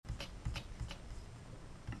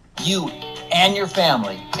you and your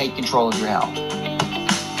family take control of your health.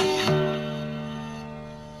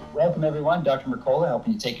 Welcome, everyone. Dr. Mercola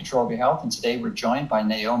helping you take control of your health. And today we're joined by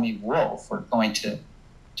Naomi Wolf. We're going to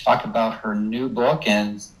talk about her new book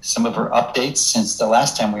and some of her updates since the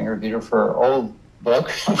last time we interviewed her for her old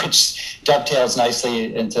book, which dovetails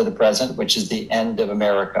nicely into the present, which is The End of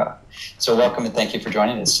America. So welcome and thank you for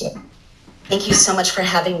joining us today. Thank you so much for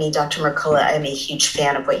having me, Dr. Mercola. I'm a huge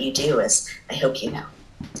fan of what you do, as I hope you know.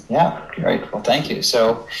 Yeah, great. Well, thank you.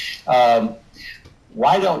 So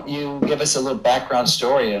why don't you give us a little background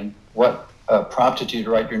story and what prompted you to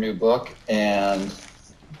write your new book, and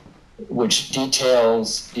which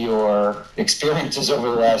details your experiences over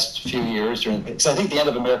the last few years because I think The End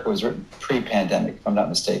of America was written pre-pandemic, if I'm not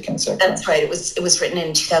mistaken. That's right. It was written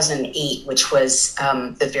in 2008, which was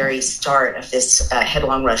the very start of this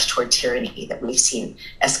headlong rush toward tyranny that we've seen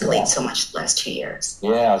escalate so much the last 2 years.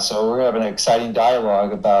 Yeah, so we're having an exciting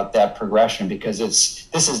dialogue about that progression because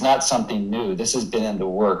this is not something new. This has been in the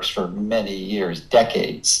works for many years,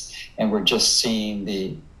 decades, and we're just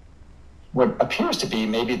seeing what appears to be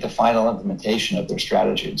maybe the final implementation of their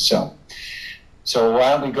strategies. So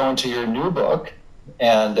why don't we go into your new book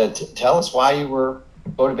and tell us why you were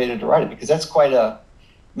motivated to write it? Because that's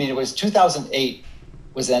it was 2008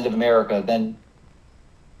 was The End of America. Then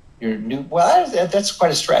your new, that's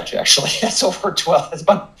quite a stretch, actually. That's over 12, it's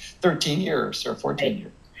about 13 years or 14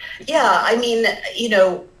 years. Yeah, I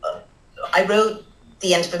wrote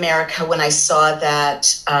The End of America when I saw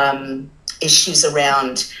that issues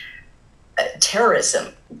around terrorism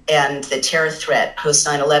and the terror threat post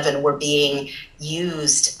 9/11 were being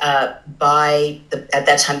used by at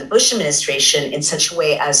that time the Bush administration in such a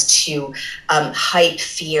way as to hype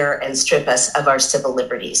fear and strip us of our civil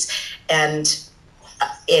liberties. And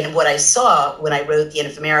in what I saw when I wrote The End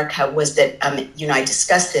of America was that you and I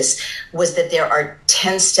discussed this, was that there are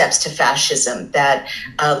 10 steps to fascism that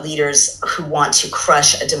leaders who want to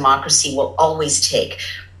crush a democracy will always take.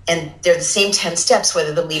 And they're the same 10 steps,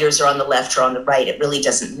 whether the leaders are on the left or on the right. It really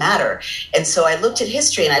doesn't matter. And so I looked at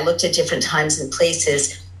history and I looked at different times and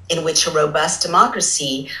places in which a robust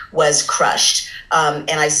democracy was crushed.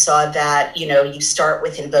 And I saw that, you start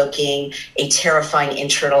with invoking a terrifying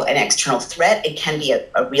internal and external threat. It can be a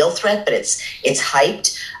real threat, but it's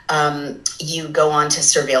hyped. You go on to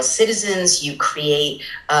surveil citizens, you create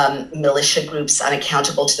militia groups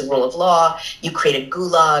unaccountable to the rule of law, you create a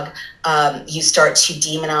gulag, you start to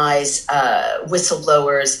demonize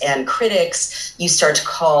whistleblowers and critics, you start to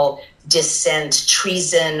call dissent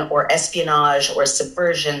treason or espionage or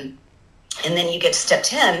subversion. And then you get to step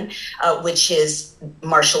 10, which is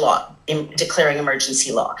martial law, declaring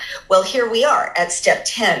emergency law. Well, here we are at step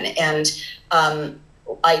 10. And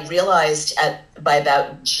I realized by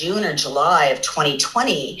about June or July of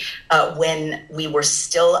 2020, when we were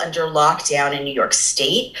still under lockdown in New York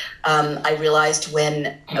State, I realized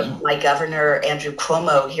when my governor, Andrew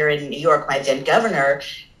Cuomo here in New York, my then governor,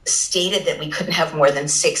 stated that we couldn't have more than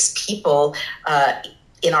 6 people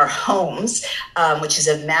in our homes, which is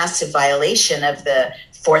a massive violation of the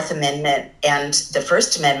Fourth Amendment and the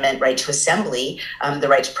First Amendment right to assembly, the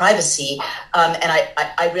right to privacy. And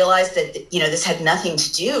I realized that, this had nothing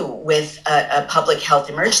to do with a public health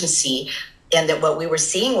emergency, and that what we were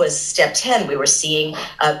seeing was step 10. We were seeing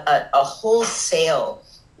a wholesale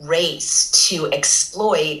race to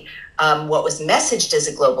exploit what was messaged as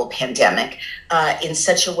a global pandemic in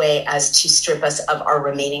such a way as to strip us of our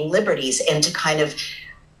remaining liberties and to kind of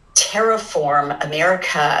terraform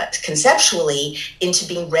America conceptually into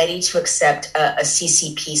being ready to accept a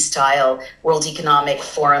CCP-style World Economic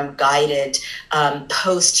Forum guided,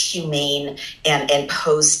 post-humane and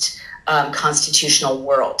post-constitutional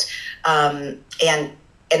world.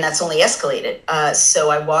 And that's only escalated. So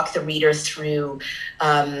I walk the reader through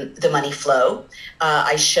the money flow.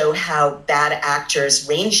 I show how bad actors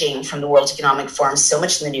ranging from the World Economic Forum, so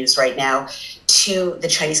much in the news right now, to the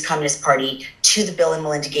Chinese Communist Party, to the Bill and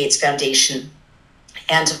Melinda Gates Foundation,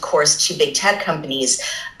 and of course to big tech companies,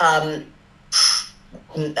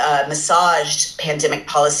 massaged pandemic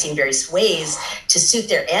policy in various ways to suit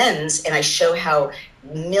their ends. And I show how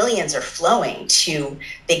millions are flowing to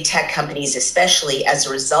big tech companies, especially as a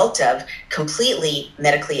result of completely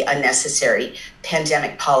medically unnecessary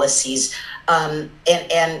pandemic policies. And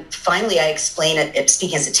finally, I explain it,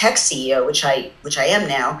 speaking as a tech CEO, which I am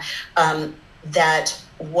now, that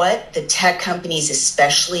what the tech companies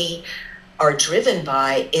especially are driven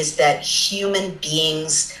by is that human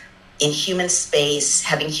beings in human space,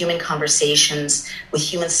 having human conversations with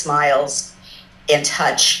human smiles and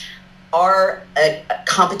touch, are a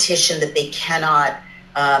competition that they cannot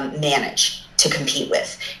manage. to compete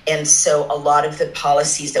with. And so a lot of the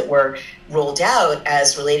policies that were rolled out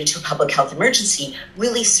as related to a public health emergency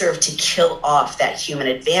really served to kill off that human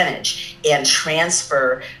advantage and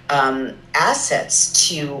transfer assets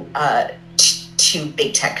to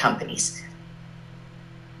big tech companies.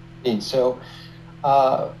 So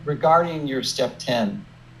regarding your step 10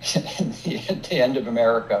 at the end of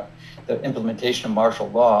America, the implementation of martial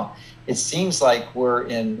law, it seems like we're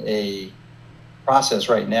in a process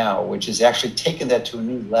right now, which is actually taking that to a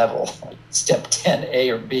new level, like step 10A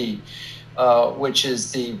or B, which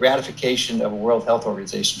is the ratification of a World Health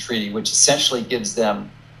Organization treaty, which essentially gives them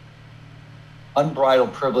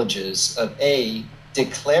unbridled privileges of A,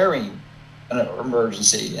 declaring an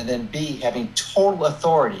emergency, and then B, having total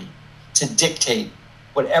authority to dictate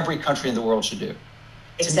what every country in the world should do.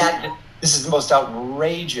 Exactly. This is the most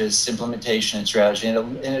outrageous implementation and strategy,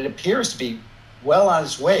 and it appears to be well on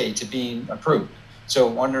its way to being approved. So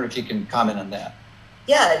I wonder if you can comment on that.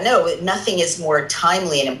 Yeah, no, nothing is more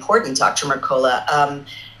timely and important, Dr. Mercola.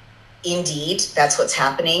 Indeed, that's what's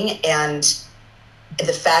happening. And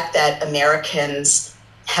the fact that Americans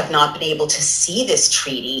have not been able to see this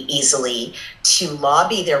treaty easily, to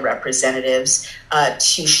lobby their representatives,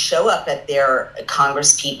 to show up at their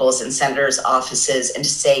congresspeople's and senators' offices and to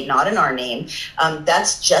say, not in our name,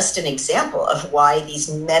 that's just an example of why these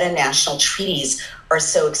meta-national treaties are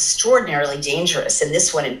so extraordinarily dangerous, and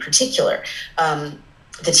this one in particular.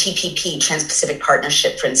 The TPP, Trans-Pacific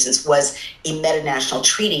Partnership, for instance, was a meta-national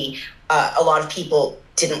treaty. A lot of people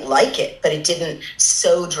didn't like it, but it didn't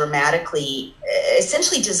so dramatically,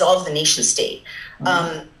 essentially dissolve the nation state.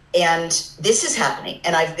 Mm-hmm. And this is happening.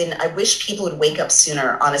 And I wish people would wake up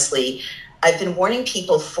sooner, honestly. I've been warning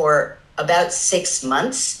people for about 6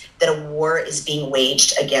 months that a war is being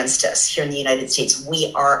waged against us here in the United States.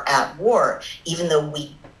 We are at war, even though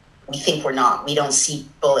we think we're not. We don't see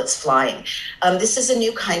bullets flying. This is a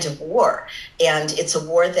new kind of war. And it's a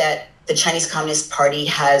war that the Chinese Communist Party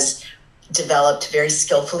has developed very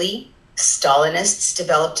skillfully. Stalinists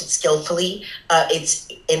developed it skillfully.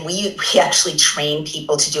 And we actually train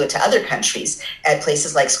people to do it to other countries at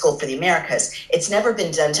places like School for the Americas. It's never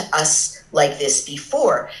been done to us like this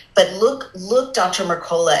before. But look, Dr.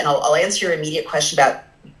 Mercola, and I'll answer your immediate question about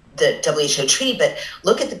the WHO treaty, but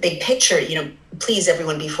look at the big picture. Please,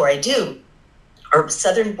 everyone, before I do, our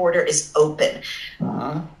southern border is open.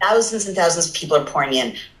 Uh-huh. Thousands and thousands of people are pouring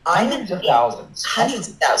in. Hundreds of thousands. Hundreds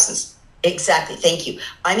of thousands. Exactly. Thank you.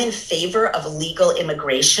 I'm in favor of legal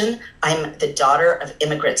immigration. I'm the daughter of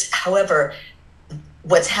immigrants. However,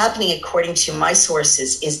 what's happening, according to my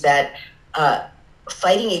sources, is that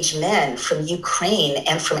fighting age men from Ukraine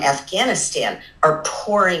and from Afghanistan are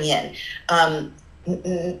pouring in.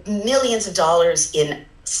 Millions of dollars in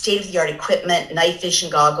state-of-the-art equipment, night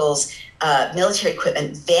vision goggles, military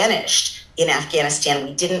equipment vanished in Afghanistan.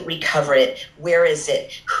 We didn't recover it. Where is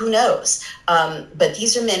it? Who knows? But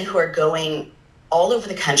these are men who are going all over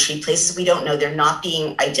the country, places we don't know. They're not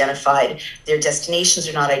being identified. Their destinations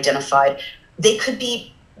are not identified. They could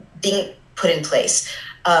be being put in place.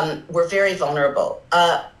 We're very vulnerable.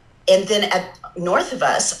 And then north of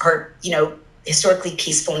us, our historically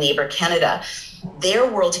peaceful neighbor, Canada,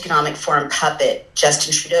 their World Economic Forum puppet,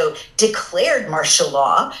 Justin Trudeau, declared martial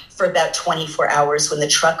law for about 24 hours when the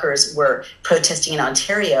truckers were protesting in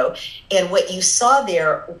Ontario. And what you saw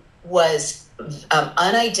there was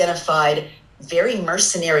unidentified, very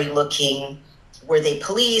mercenary-looking, were they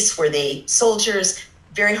police, were they soldiers?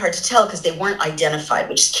 Very hard to tell because they weren't identified,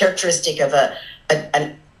 which is characteristic of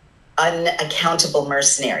an unaccountable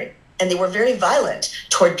mercenary. And they were very violent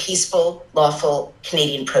toward peaceful, lawful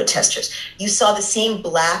Canadian protesters. You saw the same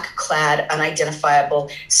black-clad, unidentifiable,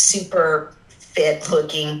 super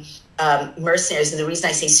fit-looking mercenaries. And the reason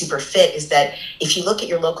I say super fit is that if you look at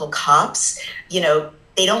your local cops,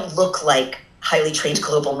 they don't look like highly trained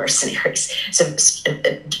global mercenaries. It's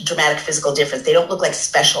a dramatic physical difference. They don't look like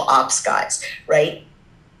special ops guys, right?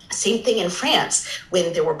 Same thing in France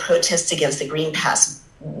when there were protests against the Green Pass.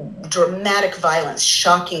 Dramatic violence,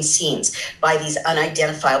 shocking scenes by these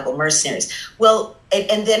unidentifiable mercenaries. Well,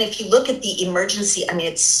 and then if you look at the emergency,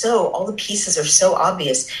 all the pieces are so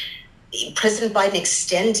obvious. President Biden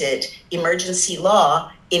extended emergency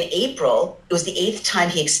law in April. It was the 8th time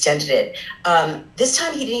he extended it. This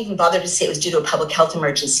time he didn't even bother to say it was due to a public health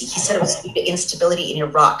emergency. He said it was due to instability in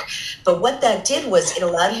Iraq. But what that did was it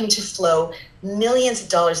allowed him to flow millions of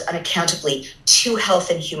dollars unaccountably to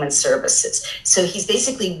health and human services. So he's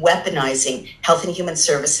basically weaponizing health and human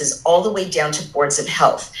services all the way down to boards of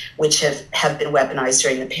health, which have been weaponized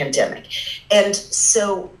during the pandemic. And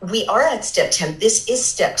so we are at step 10. This is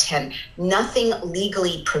step 10. Nothing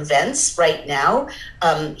legally prevents right now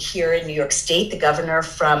here in New York State, the governor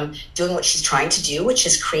from doing what she's trying to do, which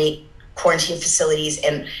is create quarantine facilities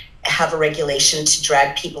and have a regulation to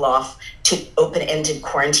drag people off to open-ended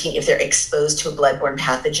quarantine if they're exposed to a bloodborne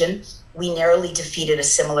pathogen. We narrowly defeated a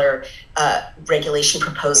similar regulation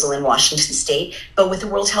proposal in Washington state, but with the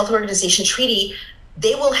World Health Organization treaty,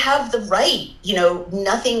 they will have the right,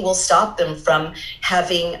 nothing will stop them from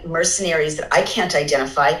having mercenaries that I can't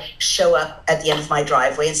identify show up at the end of my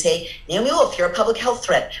driveway and say, Naomi Wolf, you're a public health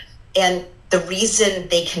threat. And the reason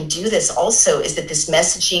they can do this also is that this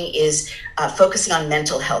messaging is focusing on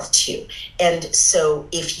mental health too. And so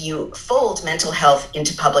if you fold mental health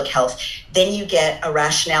into public health, then you get a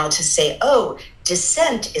rationale to say, oh,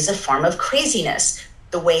 dissent is a form of craziness,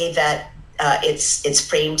 the way that it's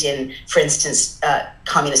framed in, for instance,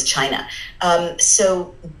 communist China.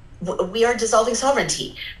 So we are dissolving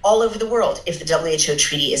sovereignty all over the world if the WHO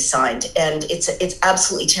treaty is signed, and it's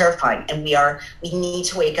absolutely terrifying. And we need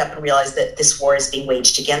to wake up and realize that this war is being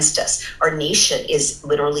waged against us. Our nation is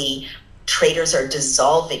literally, traitors are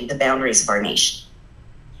dissolving the boundaries of our nation.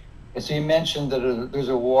 So you mentioned that there's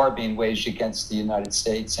a war being waged against the United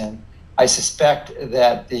States, and I suspect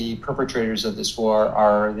that the perpetrators of this war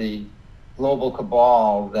are the global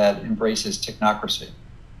cabal that embraces technocracy.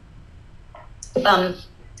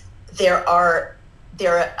 There are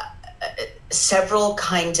several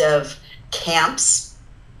kind of camps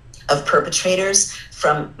of perpetrators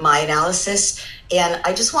from my analysis. And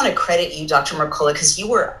I just want to credit you, Dr. Mercola, because you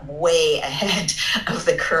were way ahead of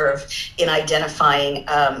the curve in identifying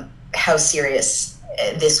how serious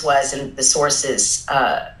this was and the sources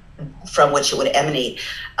from which it would emanate.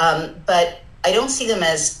 But I don't see them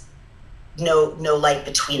as no light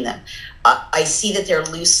between them. I see that they're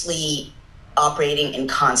loosely operating in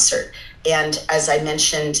concert. And as I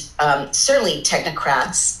mentioned, certainly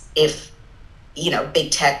technocrats, if,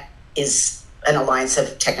 big tech is an alliance of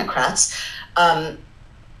technocrats,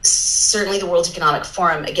 certainly the World Economic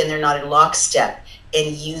Forum, again, they're not in lockstep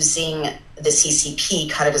in using the CCP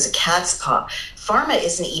kind of as a cat's paw. Pharma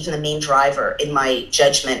isn't even the main driver, in my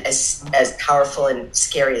judgment, as powerful and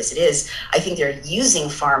scary as it is. I think they're using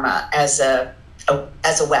pharma as a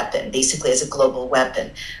weapon, basically as a global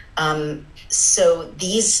weapon. So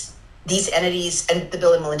these entities and the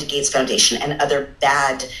Bill and Melinda Gates Foundation and other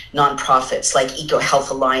bad nonprofits like EcoHealth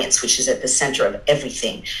Alliance, which is at the center of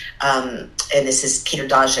everything, and this is Peter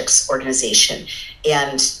Daszak's organization,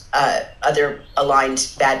 and other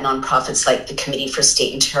aligned bad nonprofits like the Committee for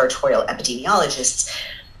State and Territorial Epidemiologists,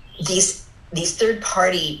 these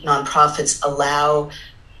third-party nonprofits allow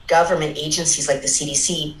government agencies like the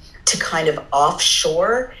CDC to kind of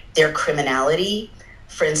offshore their criminality.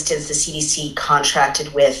 For instance, the CDC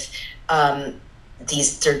contracted with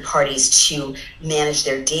these third parties to manage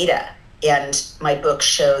their data. And my book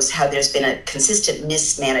shows how there's been a consistent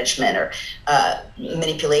mismanagement or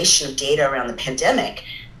manipulation of data around the pandemic,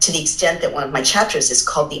 to the extent that one of my chapters is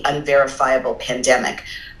called The Unverifiable Pandemic.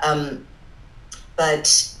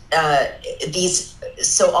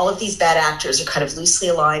 So all of these bad actors are kind of loosely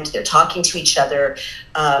aligned. They're talking to each other.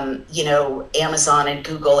 Amazon and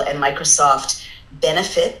Google and Microsoft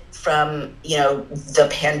benefit from the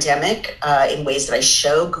pandemic in ways that I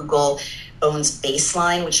show. Google owns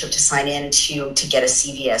Baseline, which you have to sign in to get a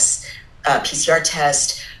CVS PCR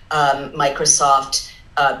test. Microsoft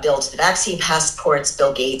built the vaccine passports.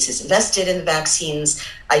 Bill Gates is invested in the vaccines.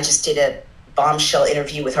 I just did a bombshell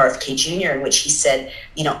interview with RFK Jr. in which he said,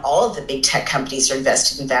 all of the big tech companies are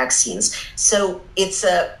invested in vaccines. So it's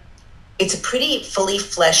a pretty fully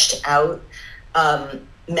fleshed out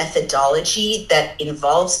methodology that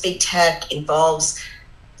involves big tech, involves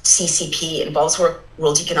CCP, involves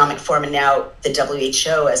World Economic Forum, and now the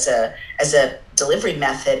WHO as a delivery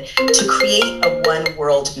method to create a one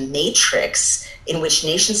world matrix in which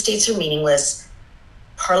nation states are meaningless,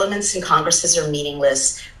 parliaments and congresses are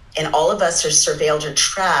meaningless, and all of us are surveilled or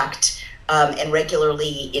tracked and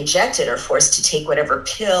regularly injected or forced to take whatever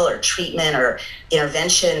pill or treatment or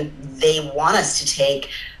intervention they want us to take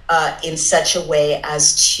in such a way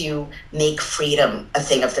as to make freedom a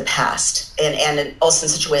thing of the past, and also in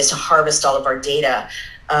such a way as to harvest all of our data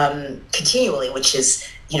continually, which is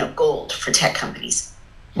gold for tech companies.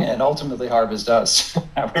 Yeah, and ultimately harvest us.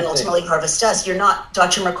 You're not,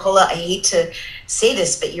 Dr. Mercola, I hate to say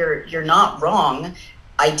this, but you're not wrong.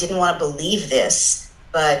 I didn't want to believe this,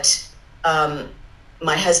 but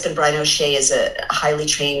my husband, Brian O'Shea, is a highly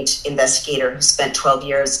trained investigator who spent 12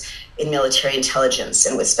 years in military intelligence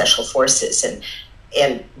and with special forces and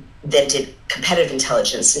then did competitive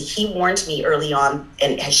intelligence. And he warned me early on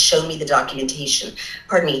and has shown me the documentation,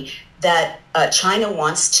 that China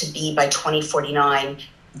wants to be, by 2049,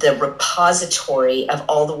 the repository of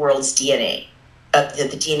all the world's DNA,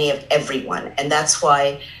 the DNA of everyone. And that's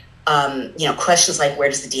why, questions like, where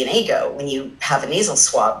does the DNA go when you have a nasal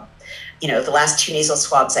swab? The last 2 nasal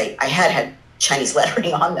swabs I had Chinese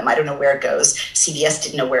lettering on them. I don't know where it goes. CBS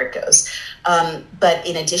didn't know where it goes. But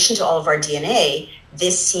in addition to all of our DNA,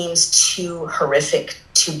 this seems too horrific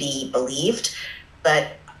to be believed.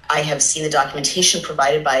 But I have seen the documentation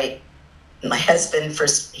provided by my husband,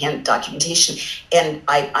 firsthand documentation, and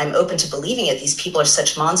I'm open to believing it. These people are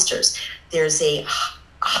such monsters. There's a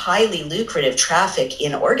highly lucrative traffic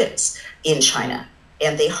in organs in China,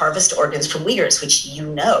 and they harvest organs from Uyghurs, which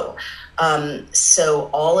so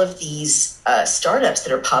all of these startups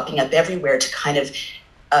that are popping up everywhere to kind of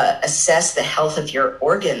assess the health of your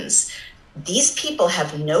organs, these people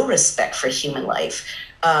have no respect for human life.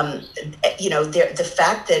 The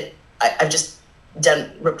fact that I've just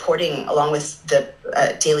done reporting along with the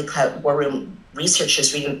Daily Cloud War Room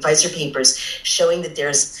researchers reading Pfizer papers showing that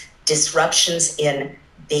there's disruptions in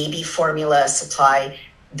baby formula supply.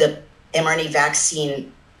 The mRNA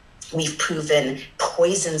vaccine, we've proven,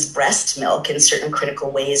 poisons breast milk in certain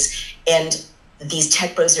critical ways. And these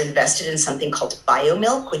tech bros are invested in something called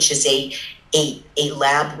BioMilk, which is a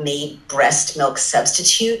lab-made breast milk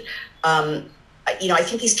substitute. I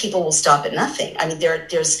think these people will stop at nothing. I mean,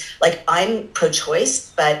 there's I'm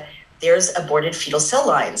pro-choice, but there's aborted fetal cell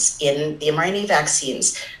lines in the mRNA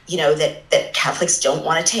vaccines, that Catholics don't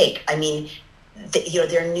want to take. I mean,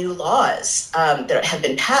 there are new laws that have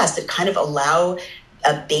been passed that kind of allow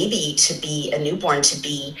a newborn to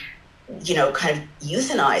be, kind of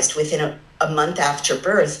euthanized within a month after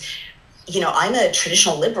birth. I'm a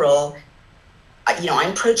traditional liberal.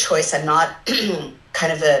 I'm pro-choice. I'm not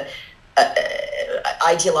kind of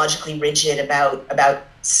ideologically rigid about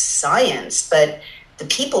science, but the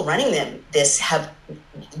people running this have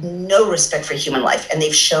no respect for human life, and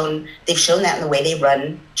they've shown that in the way they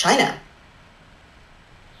run China.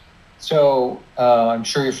 So I'm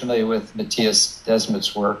sure you're familiar with Matthias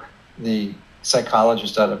Desmet's work, the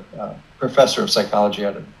psychologist professor of psychology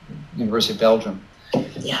out of University of Belgium.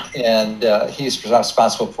 Yeah. And he's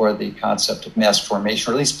responsible for the concept of mass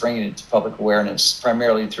formation, or at least bringing it to public awareness,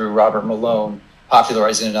 primarily through Robert Malone,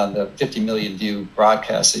 popularizing it on the 50 million view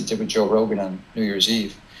broadcast that he did with Joe Rogan on New Year's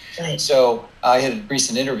Eve. Right. So I had a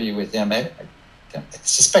recent interview with him. I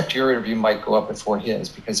suspect your interview might go up before his,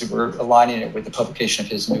 because we're aligning it with the publication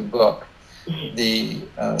of his new book, mm-hmm. The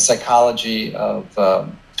Psychology of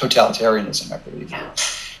Totalitarianism, I believe. Yeah.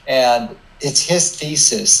 And it's his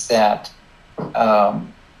thesis that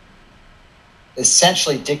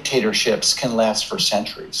essentially dictatorships can last for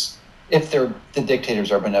centuries if the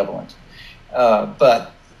dictators are benevolent.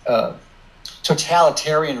 But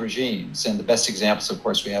totalitarian regimes, and the best examples, of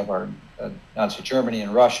course, we have are Nazi Germany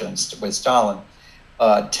and Russia with Stalin,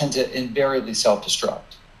 tend to invariably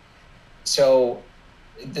self-destruct. So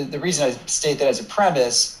the reason I state that as a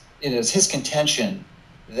premise, it is his contention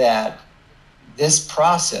that this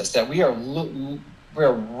process, that we are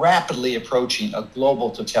rapidly approaching a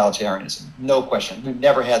global totalitarianism, no question. We've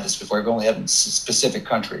never had this before. We've only had it in specific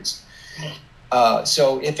countries.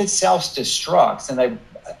 So if it self-destructs, and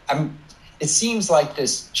it seems like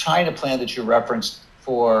this China plan that you referenced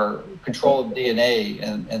for control of DNA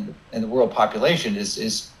and the world population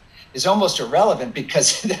is almost irrelevant,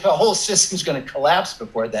 because the whole system's going to collapse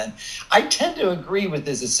before then. I tend to agree with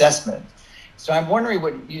this assessment. So I'm wondering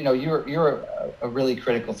what, you're a really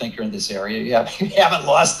critical thinker in this area. You haven't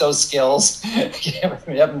lost those skills. You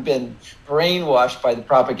haven't been brainwashed by the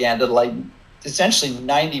propaganda like essentially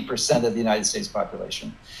 90% of the United States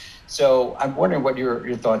population. So I'm wondering what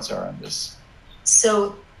your thoughts are on this.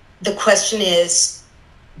 So the question is,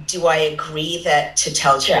 do I agree that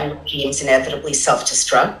totalitarian regimes inevitably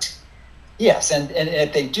self-destruct? Yes, and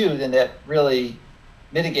if they do, then that really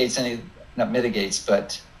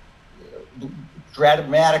but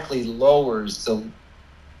dramatically lowers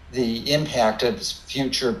the impact of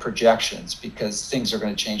future projections, because things are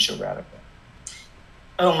going to change so radically.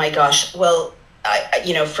 Oh my gosh. Well,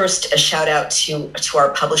 first a shout out to our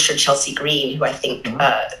publisher, Chelsea Green, who I think...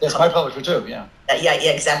 That's my publisher too, yeah. Yeah,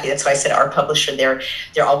 exactly. That's why I said our publisher. They're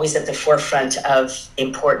always at the forefront of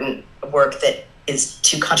important work that is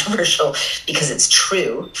too controversial because it's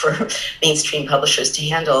true for mainstream publishers to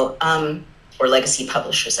handle, or legacy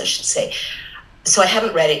publishers, I should say. So I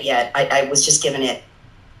haven't read it yet. I was just given it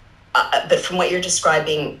but from what you're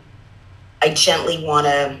describing, I gently want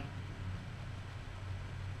to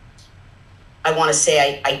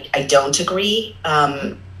say I don't agree,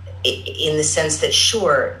 in the sense that,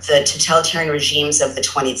 sure, the totalitarian regimes of the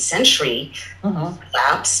 20th century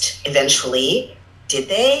collapsed eventually. Did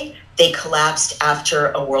they? They collapsed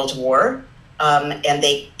after a world war,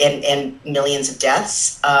 and millions of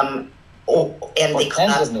deaths. They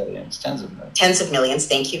collapsed, tens of millions.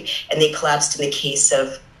 Thank you. And they collapsed in the case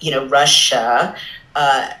of Russia,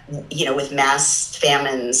 with mass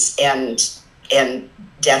famines and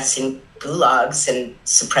deaths in gulags and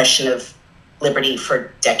suppression of liberty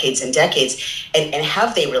for decades and decades. And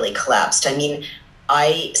have they really collapsed? I mean,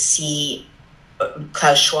 I see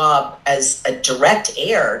Klaus Schwab as a direct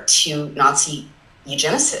heir to Nazi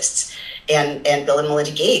eugenicists, and Bill and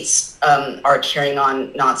Melinda Gates are carrying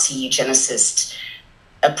on Nazi eugenicist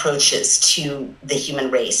approaches to the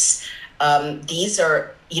human race. These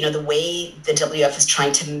are, the way the WF is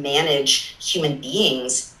trying to manage human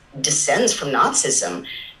beings descends from Nazism.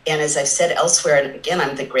 And as I've said elsewhere, and again,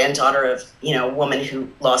 I'm the granddaughter of, a woman who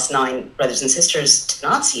lost 9 brothers and sisters to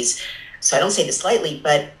Nazis. So I don't say this lightly,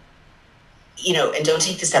 but, and don't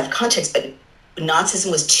take this out of context, but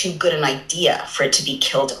Nazism was too good an idea for it to be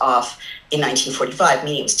killed off in 1945,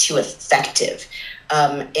 meaning it was too effective.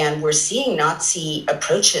 And we're seeing Nazi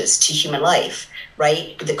approaches to human life,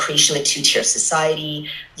 right? The creation of a 2-tier society,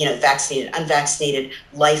 vaccinated, unvaccinated,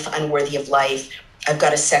 life unworthy of life. I've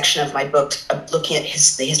got a section of my book looking at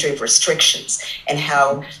the history of restrictions and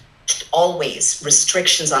how always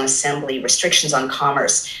restrictions on assembly, restrictions on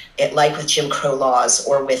commerce, like with Jim Crow laws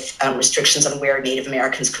or with restrictions on where Native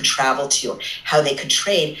Americans could travel to, how they could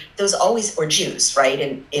trade, those always, or Jews, right,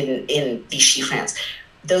 in Vichy France,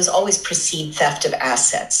 those always precede theft of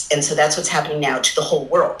assets. And so that's what's happening now to the whole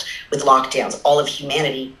world with lockdowns. All of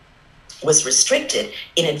humanity was restricted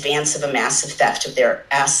in advance of a massive theft of their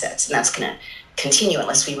assets. And that's going to continue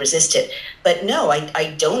unless we resist it. But no,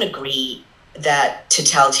 I don't agree that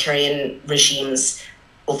totalitarian regimes,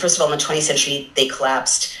 well, first of all, in the 20th century, they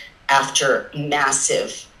collapsed after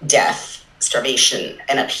massive death, starvation,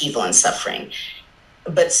 and upheaval and suffering.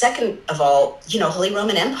 But second of all, Holy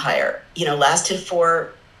Roman Empire, lasted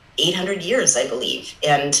for 800 years, I believe.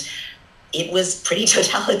 And it was pretty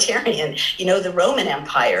totalitarian. The Roman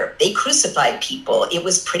Empire, they crucified people. It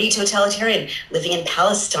was pretty totalitarian, living in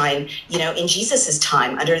Palestine, in Jesus's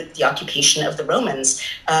time under the occupation of the Romans.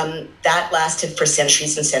 That lasted for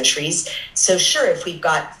centuries and centuries. So sure, if we've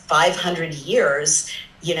got 500 years,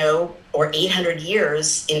 or 800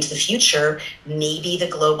 years into the future, maybe the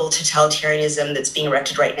global totalitarianism that's being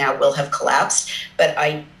erected right now will have collapsed. But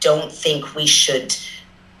I don't think we should,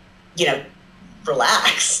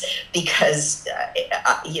 relax, because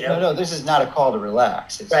no, this is not a call to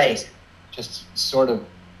relax. It's right. just sort of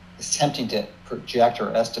attempting to project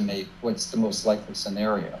or estimate what's the most likely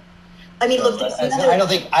scenario. I mean, look,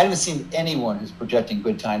 I haven't seen anyone who's projecting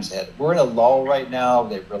good times ahead. We're in a lull right now.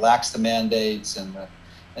 They've relaxed the mandates and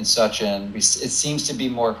such, and it seems to be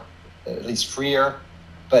more, at least freer,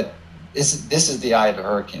 but this is the eye of the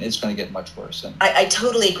hurricane. It's going to get much worse. And I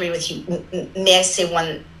totally agree with you. May I say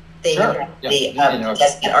one thing? Sure.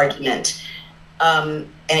 The argument. And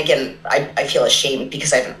again, I feel ashamed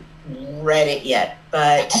because I haven't read it yet,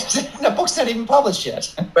 but the book's not even published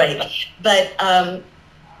yet. Right. But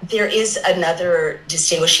there is another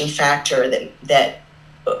distinguishing factor that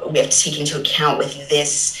we have to take into account with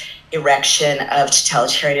this erection of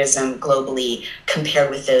totalitarianism globally compared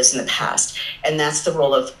with those in the past. And that's the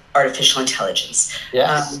role of artificial intelligence.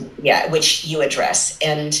 Yes. Which you address.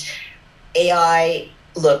 And AI,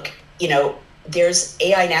 look, there's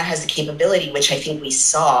AI now has the capability, which I think we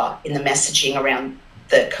saw in the messaging around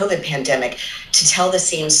the COVID pandemic, to tell the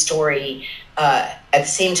same story at the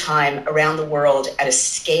same time around the world at a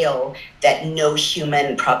scale that no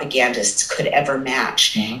human propagandists could ever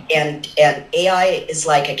match. Mm-hmm. And AI is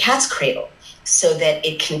like a cat's cradle, so that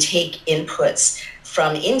it can take inputs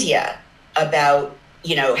from India about,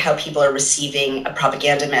 how people are receiving a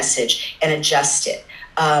propaganda message and adjust it.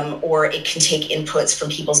 Or it can take inputs from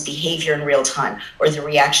people's behavior in real time or the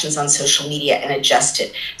reactions on social media and adjust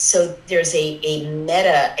it. So there's a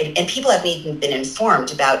meta, and people haven't even been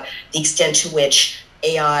informed about the extent to which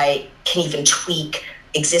AI can even tweak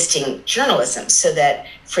existing journalism. So that,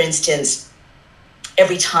 for instance,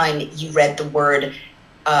 every time you read the word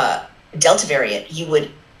Delta variant, you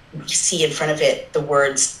would see in front of it the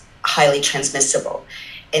words highly transmissible.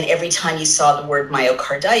 And every time you saw the word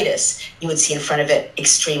myocarditis, you would see in front of it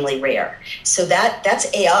extremely rare. So that's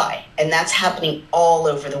AI, and that's happening all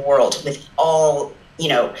over the world with all,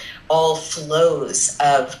 all flows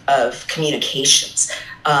of communications,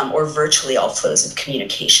 or virtually all flows of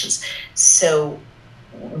communications. So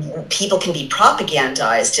people can be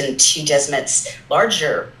propagandized, and to Desmet's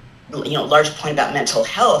larger point about mental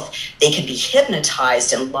health, they could be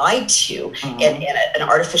hypnotized and lied to, and an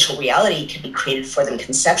artificial reality could be created for them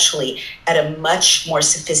conceptually at a much more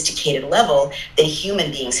sophisticated level than human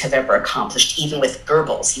beings have ever accomplished, even with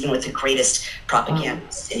Goebbels, even with the greatest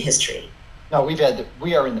propagandists in history. No,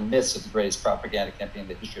 we are in the midst of the greatest propaganda campaign in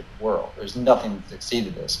the history of the world. There's nothing that's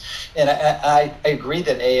exceeded this. And I agree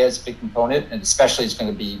that AI is a big component, and especially it's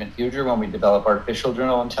going to be even huger when we develop artificial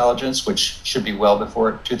general intelligence, which should be well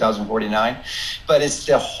before 2049. But it's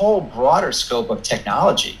the whole broader scope of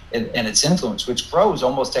technology and its influence, which grows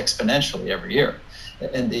almost exponentially every year.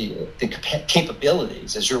 And the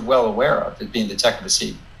capabilities, as you're well aware of, as being the tech of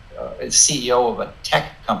CEO of a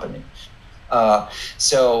tech company.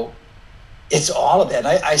 So it's all of that.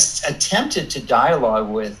 I attempted to dialogue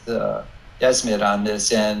with Desmet on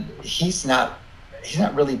this, and he's not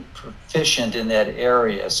really proficient in that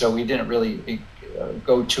area, so we didn't really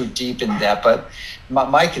go too deep in that. But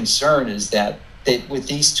my concern is that with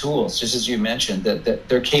these tools, just as you mentioned, that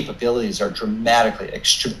their capabilities are dramatically,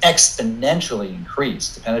 exponentially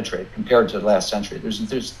increased to penetrate compared to the last century.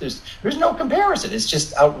 There's no comparison. It's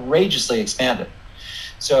just outrageously expanded.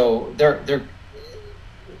 So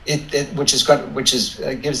which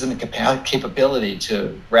gives them the capability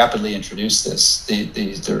to rapidly introduce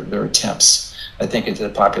their attempts, I think, into the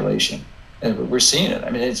population, and we're seeing it. I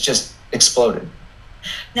mean, it's just exploded.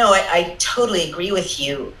 No, I totally agree with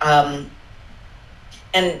you, and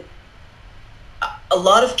a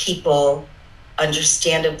lot of people,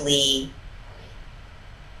 understandably,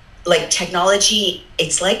 like technology.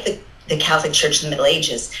 It's like the Catholic Church in the Middle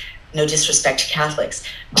Ages. No disrespect to Catholics.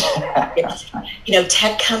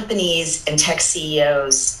 Tech companies and tech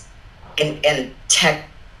CEOs and tech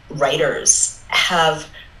writers have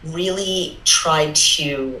really tried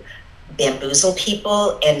to bamboozle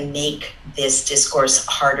people and make this discourse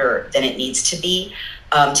harder than it needs to be,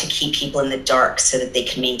 to keep people in the dark so that they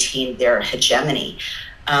can maintain their hegemony.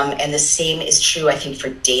 And the same is true, I think, for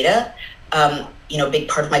data. A big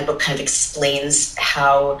part of my book kind of explains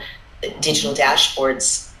how digital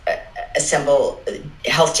dashboards assemble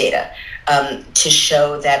health data, to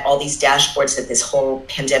show that all these dashboards that this whole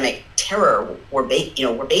pandemic terror were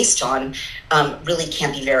based on really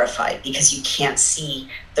can't be verified because you can't see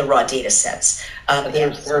the raw data sets.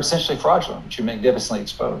 They're essentially fraudulent, which you magnificently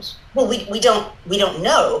expose. Well, we don't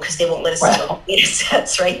know because they won't let us see the data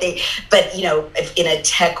sets, right? But if in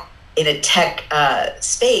a tech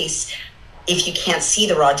space, if you can't see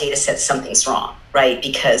the raw data sets, something's wrong, right?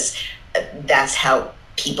 Because that's how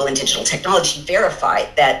people in digital technology verify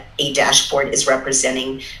that a dashboard is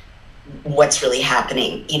representing what's really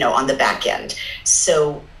happening, on the back end.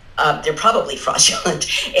 So they're probably fraudulent.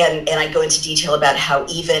 And I go into detail about how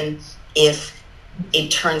even if it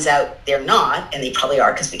turns out they're not, and they probably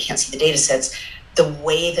are because we can't see the data sets, the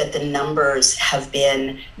way that the numbers have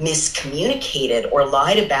been miscommunicated or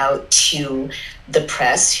lied about to the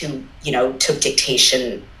press, who, took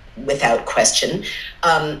dictation without question,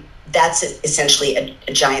 that's essentially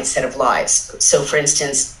a giant set of lies. So, for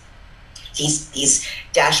instance, these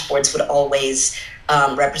dashboards would always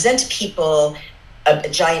represent to people a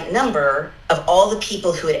giant number of all the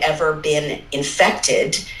people who had ever been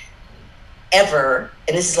infected, ever,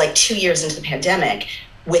 and this is like 2 years into the pandemic,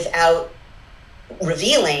 without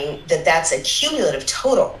revealing that that's a cumulative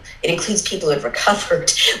total. It includes people who have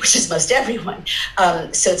recovered, which is most everyone.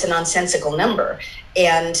 So it's a nonsensical number.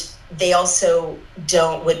 And they also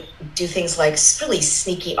would do things like really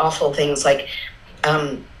sneaky, awful things like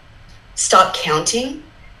stop counting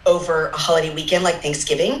over a holiday weekend like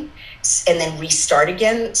Thanksgiving and then restart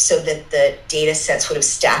again so that the data sets would have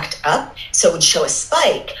stacked up. So it would show a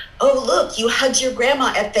spike. Oh, look, you hugged your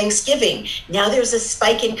grandma at Thanksgiving. Now there's a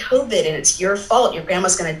spike in COVID and it's your fault. Your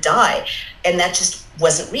grandma's going to die. And that just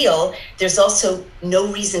wasn't real. There's also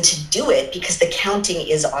no reason to do it because the counting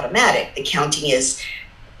is automatic. The counting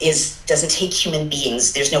doesn't take human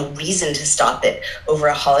beings. There's no reason to stop it over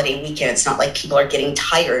a holiday weekend. It's not like people are getting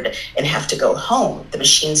tired and have to go home. The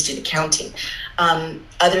machines do the counting.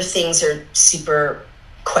 Other things are super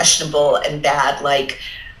questionable and bad, like,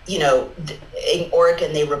 in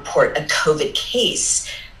Oregon, they report a COVID case.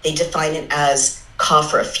 They define it as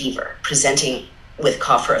cough or a fever, presenting with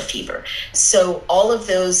cough or a fever. So all of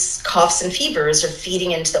those coughs and fevers are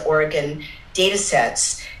feeding into the Oregon data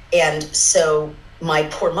sets. And so my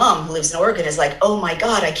poor mom who lives in Oregon is like, oh my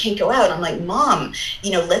God, I can't go out. I'm like, Mom,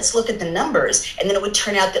 let's look at the numbers. And then it would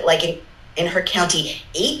turn out that like in her county,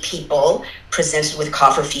 8 people presented with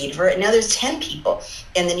cough or fever, and now there's 10 people.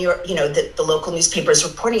 And then the local newspaper is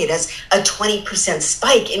reporting it as a 20%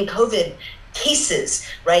 spike in COVID cases,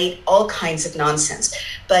 right? All kinds of nonsense.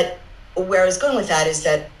 But where I was going with that is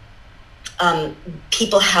that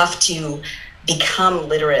people have to become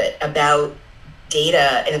literate about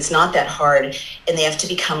data, and it's not that hard. And they have to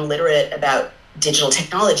become literate about digital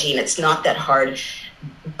technology, and it's not that hard.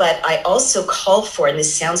 But I also call for, and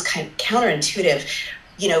this sounds kind of counterintuitive,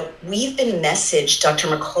 we've been messaged, Dr.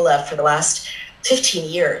 Mercola, for the last 15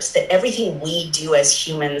 years that everything we do as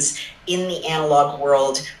humans in the analog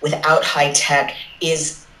world without high tech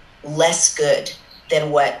is less good than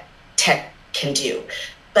what tech can do.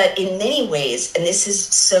 But in many ways, and this is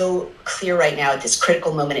so clear right now at this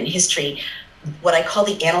critical moment in history, what I call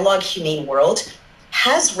the analog humane world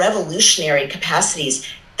has revolutionary capacities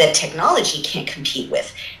that technology can't compete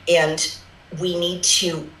with. And we need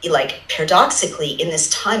to, paradoxically, in this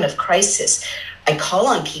time of crisis, I call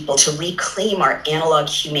on people to reclaim our analog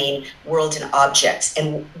humane world and objects.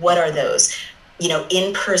 And what are those?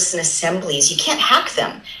 In-person assemblies. You can't hack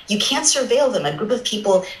them. You can't surveil them. A group of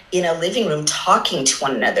people in a living room talking to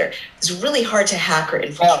one another. It's really hard to hack or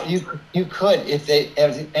infiltrate. Well, you could if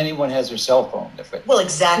anyone has their cell phone. Well,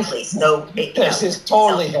 exactly. So it's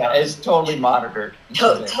totally monitored.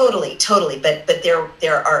 Totally. But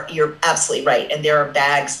there are. You're absolutely right. And there are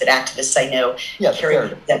bags that activists I know carry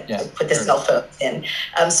that put the cell phones in.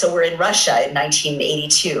 So we're in Russia in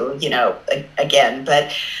 1982. Again,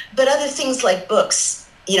 but other things like books,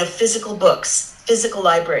 physical books, physical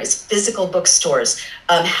libraries, physical bookstores,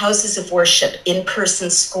 houses of worship, in-person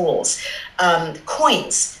schools,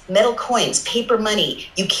 coins, metal coins, paper money.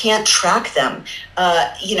 You can't track them.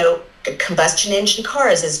 Combustion engine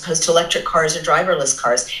cars as opposed to electric cars or driverless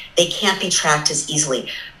cars. They can't be tracked as easily.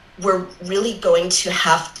 We're really going to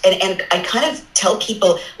have, and I kind of tell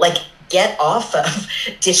people, get off of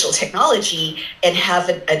digital technology and have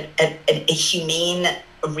a humane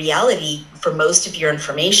reality for most of your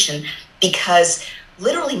information, because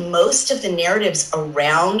literally most of the narratives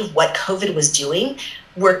around what COVID was doing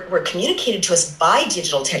were communicated to us by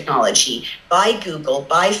digital technology, by Google,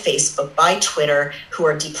 by Facebook, by Twitter, who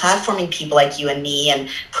are deplatforming people like you and me and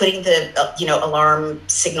putting the alarm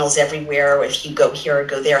signals everywhere. If you go here or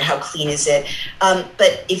go there, how clean is it?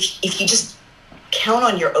 But if you just count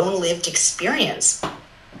on your own lived experience,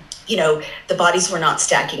 the bodies were not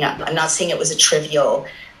stacking up. I'm not saying it was a trivial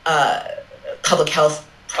public health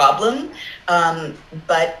problem,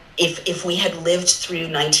 but if we had lived through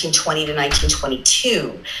 1920 to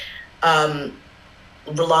 1922,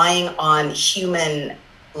 relying on human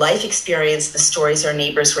life experience, the stories our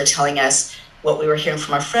neighbors were telling us, what we were hearing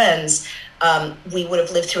from our friends, we would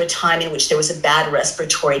have lived through a time in which there was a bad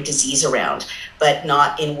respiratory disease around, but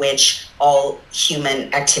not in which all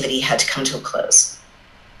human activity had to come to a close.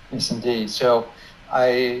 Yes, indeed. So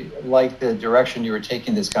I like the direction you were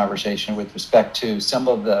taking this conversation with respect to some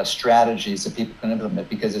of the strategies that people can implement,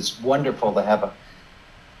 because it's wonderful to have a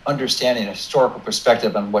understanding, a historical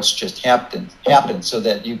perspective on what's just happened, so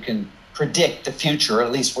that you can predict the future, or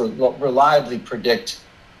at least reliably predict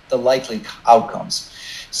the likely outcomes.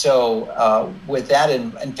 So with that,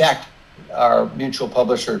 in fact, our mutual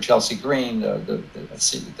publisher, Chelsea Green, the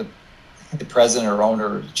president or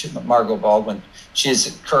owner, Margot Baldwin, she has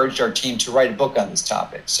encouraged our team to write a book on this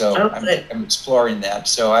topic. So I'm exploring that.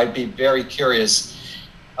 So I'd be very curious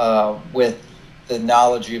with the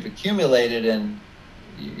knowledge you've accumulated, and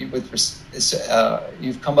you've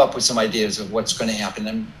come up with some ideas of what's going to happen.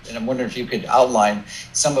 And I'm wondering if you could outline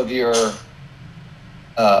some of your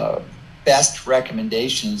best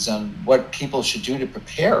recommendations on what people should do to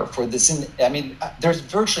prepare for this. I mean, there's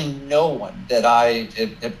virtually no one that I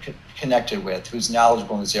have connected with who's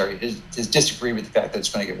knowledgeable in this area has disagreed with the fact that it's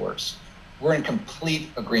going to get worse. We're in complete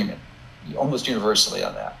agreement, almost universally,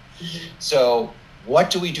 on that. Mm-hmm. So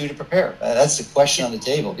what do we do to prepare? That's the question on the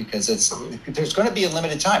table, because there's going to be a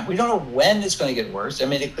limited time. We don't know when it's going to get worse. I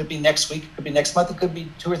mean, it could be next week, it could be next month, it could be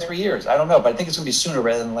 2 or 3 years. I don't know, but I think it's going to be sooner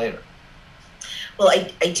rather than later. Well,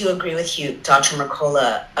 I do agree with you, Dr.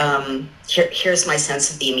 Mercola. Here's my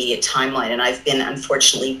sense of the immediate timeline, and I've been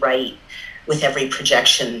unfortunately right with every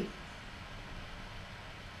projection,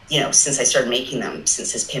 since I started making them,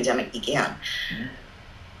 since this pandemic began. Mm-hmm.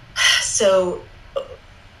 So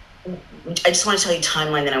I just want to tell you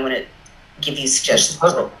timeline, then I want to give you suggestions.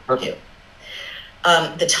 Perfect.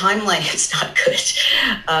 The timeline is not good.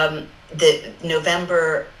 The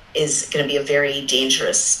November is going to be a very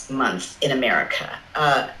dangerous month in America.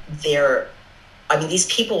 These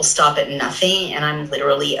people will stop at nothing, and I'm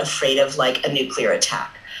literally afraid of a nuclear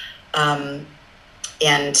attack.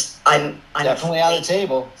 And I'm definitely on the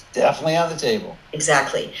table. Definitely on the table.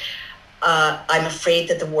 Exactly. I'm afraid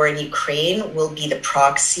that the war in Ukraine will be the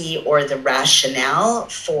proxy or the rationale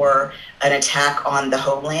for an attack on the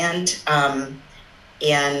homeland, and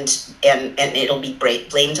it'll be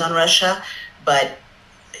blamed on Russia. But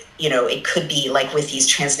it could be like with these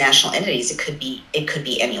transnational entities. It could be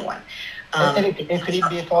anyone. And it could even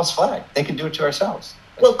be a false flag. They could do it to ourselves.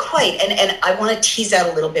 Well, quite. And I want to tease out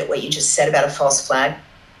a little bit what you just said about a false flag.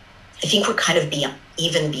 I think we're kind of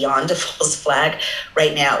even beyond a false flag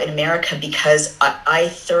right now in America, because I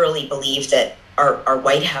thoroughly believe that our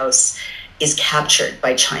White House is captured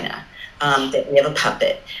by China, that we have a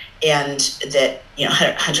puppet, and that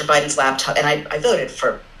Hunter Biden's laptop. And I voted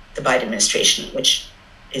for the Biden administration, which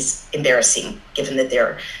is embarrassing given that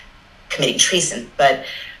they're committing treason, but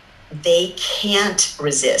they can't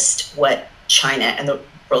resist what China and the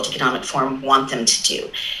World Economic Forum want them to do.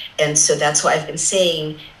 And so that's why I've been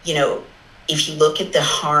saying, if you look at the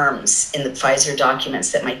harms in the Pfizer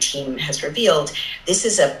documents that my team has revealed, this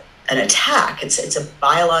is an attack. It's a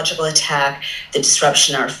biological attack. The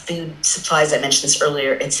disruption in our food supplies, I mentioned this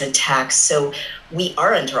earlier, it's an attack. So we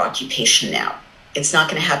are under occupation now. It's not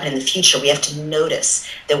going to happen in the future. We have to notice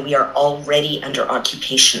that we are already under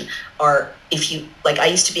occupation. I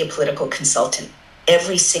used to be a political consultant.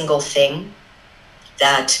 Every single thing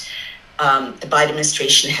that the Biden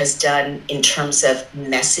administration has done in terms of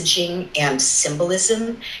messaging and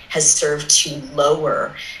symbolism has served to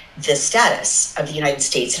lower the status of the United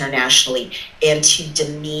States internationally and to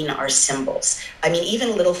demean our symbols. I mean,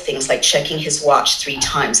 even little things like checking his watch 3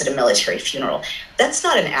 times at a military funeral, that's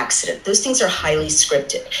not an accident. Those things are highly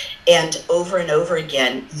scripted. And over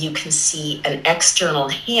again, you can see an external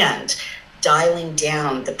hand dialing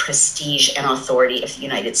down the prestige and authority of the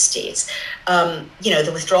United States.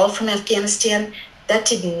 The withdrawal from Afghanistan, that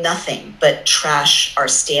did nothing but trash our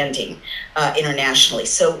standing internationally.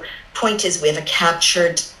 So point is, we have a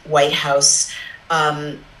captured White House,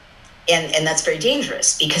 and that's very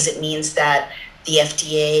dangerous because it means that the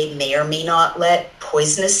FDA may or may not let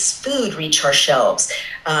poisonous food reach our shelves.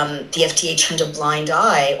 The FDA turned a blind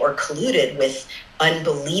eye or colluded with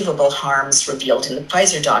unbelievable harms revealed in the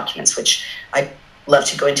Pfizer documents, which I'd love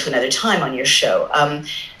to go into another time on your show.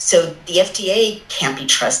 So the FDA can't be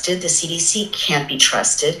trusted. The CDC can't be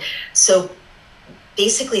trusted. So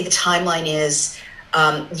basically the timeline is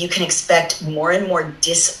you can expect more and more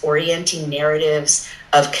disorienting narratives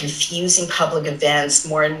of confusing public events,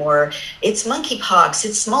 more and more, it's monkeypox,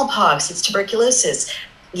 it's smallpox, it's tuberculosis,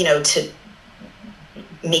 to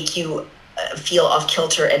make you feel off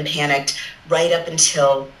kilter and panicked right up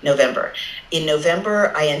until November. In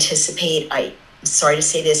November, I anticipate, I'm sorry to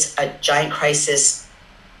say this, a giant crisis,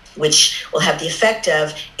 which will have the effect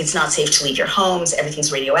of it's not safe to leave your homes,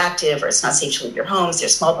 everything's radioactive, or it's not safe to leave your homes,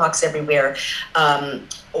 there's smallpox everywhere,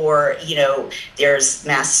 or there's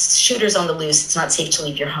mass shooters on the loose, it's not safe to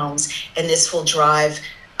leave your homes. And this will drive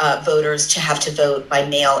voters to have to vote by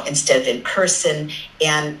mail instead of in person.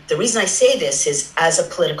 And the reason I say this is, as a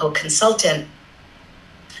political consultant,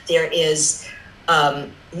 there is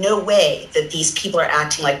no way that these people are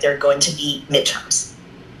acting like they're going to be midterms.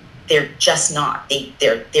 They're just not.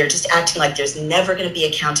 They're just acting like there's never going to be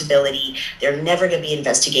accountability. There are never going to be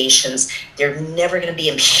investigations. They're never going to be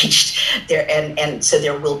impeached. And so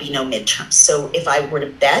there will be no midterms. So if I were to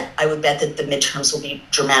bet, I would bet that the midterms will be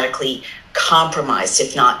dramatically compromised,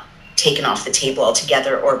 if not taken off the table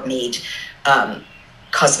altogether or made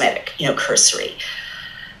cosmetic, cursory.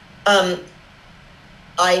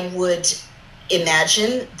 I would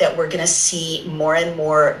imagine that we're going to see more and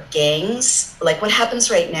more gangs. Like what happens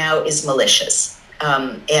right now is militias,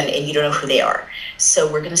 and you don't know who they are. So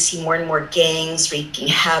we're going to see more and more gangs wreaking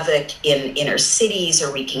havoc in inner cities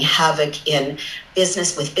or wreaking havoc in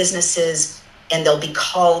businesses, and they'll be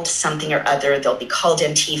called something or other. They'll be called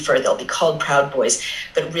Antifa, they'll be called Proud Boys,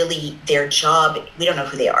 but really their job, we don't know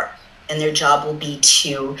who they are. And their job will be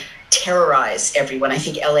to terrorize everyone. I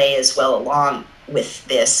think LA is well along with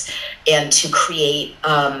this, and to create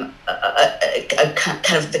a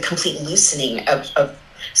kind of the complete loosening of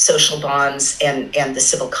social bonds and the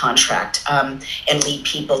civil contract, and lead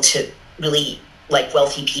people to really, like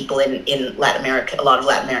wealthy people in Latin America, a lot of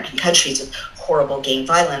Latin American countries with horrible gang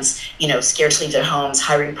violence, scared to leave their homes,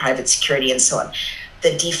 hiring private security and so on. The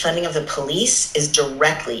defunding of the police is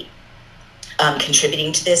directly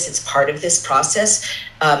contributing to this. It's part of this process,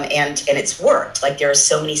 and it's worked. Like there are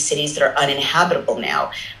so many cities that are uninhabitable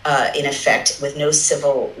now, in effect, with no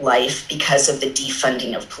civil life because of the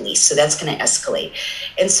defunding of police. So that's going to escalate,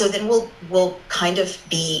 and so then we'll kind of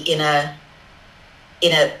be in a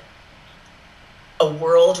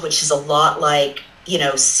world which is a lot like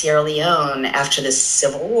Sierra Leone after the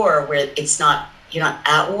Civil War, where you're not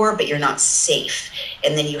at war, but you're not safe.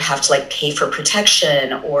 And then you have to pay for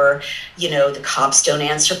protection, or, the cops don't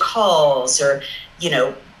answer calls, or,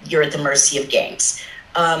 you're at the mercy of gangs.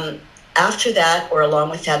 After that, or along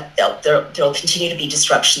with that, there'll continue to be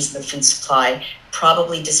disruptions in the food supply,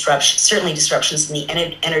 certainly disruptions in the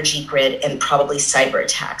energy grid, and probably cyber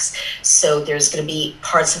attacks. So there's going to be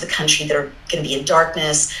parts of the country that are going to be in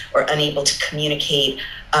darkness or unable to communicate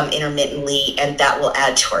intermittently, and that will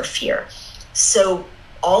add to our fear. So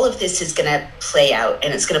all of this is going to play out,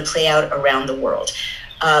 and it's going to play out around the world.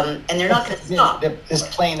 And they're not going to stop. This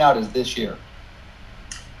playing out is this year.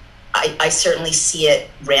 I certainly see it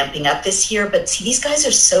ramping up this year, but see, these guys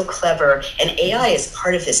are so clever, and AI is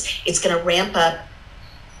part of this. It's going to ramp up,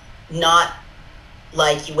 not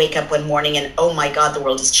like you wake up one morning and, oh my God, the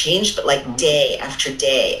world has changed, but day after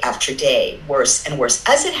day after day, worse and worse,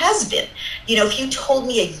 as it has been. If you told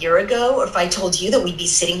me a year ago, or if I told you that we'd be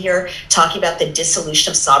sitting here talking about the dissolution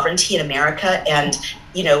of sovereignty in America and,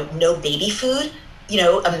 no baby food,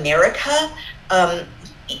 America,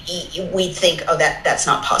 we'd think, oh, that's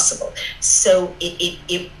not possible. So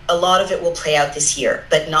a lot of it will play out this year,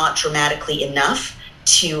 but not dramatically enough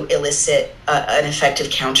to elicit an effective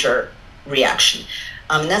counter reaction.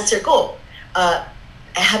 And that's their goal.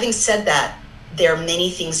 Having said that, there are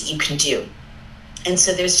many things that you can do. And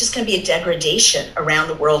so there's just going to be a degradation around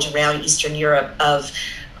the world, around Eastern Europe, of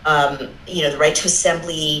the right to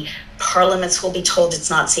assembly. Parliaments will be told it's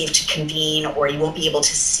not safe to convene, or you won't be able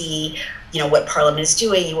to see what Parliament is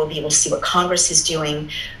doing. You won't be able to see what Congress is doing.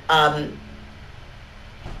 At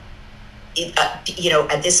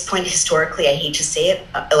this point, historically, I hate to say it,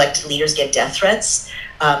 elected leaders get death threats.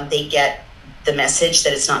 They get the message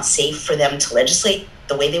that it's not safe for them to legislate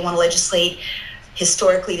the way they want to legislate.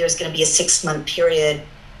 Historically, there's going to be a 6-month period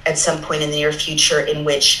at some point in the near future in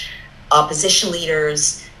which opposition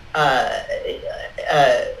leaders,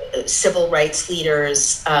 civil rights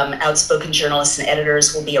leaders, outspoken journalists and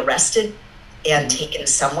editors will be arrested and taken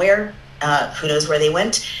somewhere. Who knows where they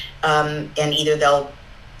went? And either they'll,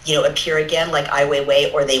 appear again like Ai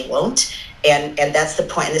Weiwei, or they won't. And that's the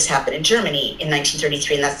point. And this happened in Germany in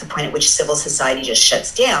 1933, and that's the point at which civil society just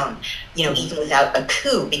shuts down, even without a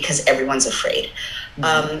coup, because everyone's afraid.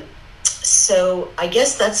 So I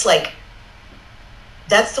guess that's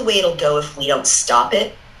the way it'll go if we don't stop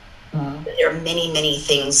it. There are many, many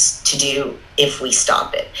things to do if we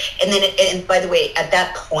stop it. And then, and by the way, at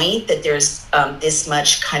that point that there's this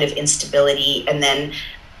much kind of instability, and then,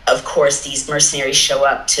 of course, these mercenaries show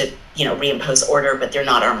up to, reimpose order, but they're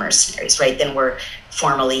not our mercenaries, right? Then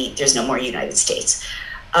there's no more United States.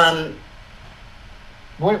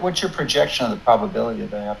 What's your projection of the probability of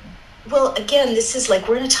that happening? Well, again, this is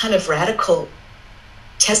we're in a time of radical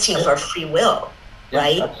testing of our free will,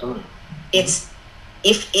 right? Absolutely. It's,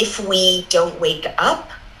 if we don't wake up,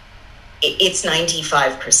 it's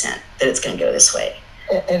 95% that it's going to go this way.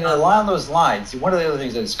 And along those lines, one of the other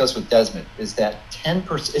things I discussed with Desmond is that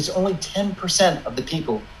 10%, it's only 10% of the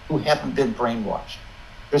people who haven't been brainwashed.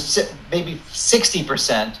 There's maybe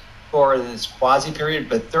 60% for this quasi period,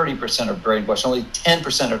 but 30% are brainwashed. Only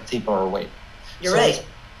 10% of people are awake. You're right.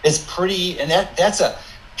 It's pretty, and that's a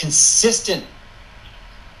consistent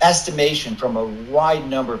estimation from a wide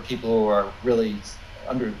number of people who are really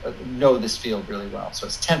know this field really well. So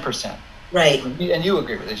it's 10%. Right. And you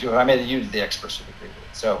agree with this. I mean, you, the experts, would agree with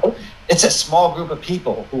it. So it's a small group of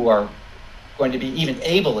people who are going to be even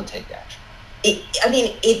able to take action. It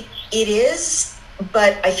is,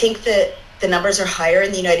 but I think that the numbers are higher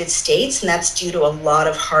in the United States, and that's due to a lot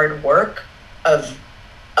of hard work of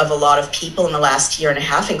a lot of people in the last year and a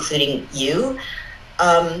half, including you.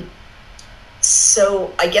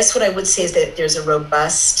 So I guess what I would say is that there's a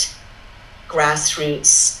robust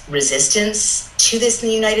grassroots resistance to this in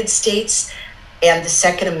the United States. And the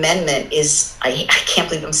Second Amendment is, I can't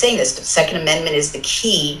believe I'm saying this, but the Second Amendment is the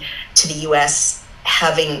key to the U.S.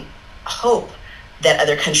 having hope that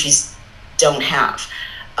other countries don't have.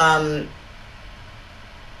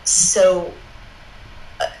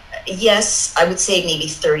 Yes, I would say maybe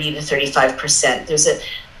 30 to 35%. There's the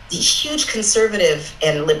huge conservative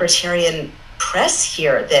and libertarian press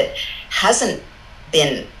here that hasn't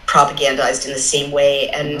been propagandized in the same way,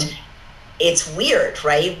 and it's weird,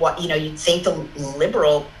 right? You'd think the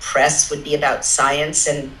liberal press would be about science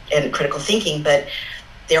and critical thinking, but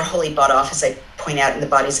they're wholly bought off, as I point out, in the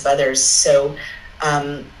bodies of others. So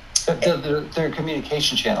their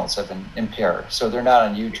communication channels have been impaired, so they're not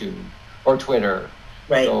on YouTube or Twitter,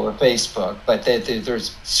 right, or Facebook, but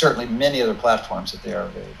there's certainly many other platforms that they are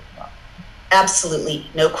available on. Absolutely,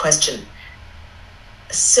 no question.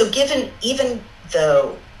 So given even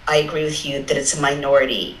though I agree with you that it's a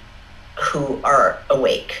minority who are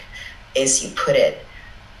awake, as you put it.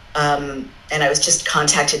 And I was just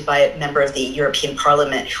contacted by a member of the European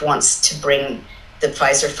Parliament who wants to bring the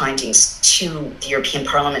Pfizer findings to the European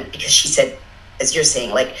Parliament because she said, as you're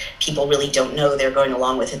saying, like, people really don't know, they're going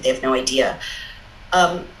along with it, they have no idea.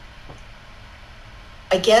 I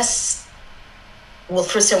guess, well,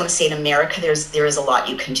 first I want to say in America, there is a lot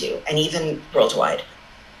you can do, and even worldwide.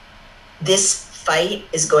 This fight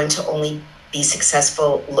is going to only be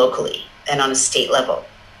successful locally and on a state level.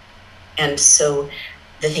 And so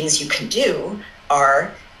the things you can do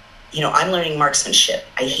are, I'm learning marksmanship.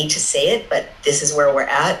 I hate to say it, but this is where we're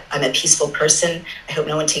at. I'm a peaceful person. I hope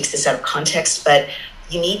no one takes this out of context, but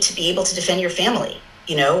you need to be able to defend your family.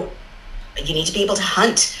 You need to be able to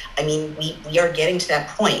hunt. I mean, we are getting to that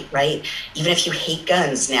point, right? Even if you hate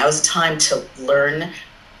guns, now is the time to learn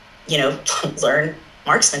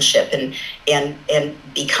marksmanship and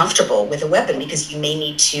be comfortable with a weapon, because you may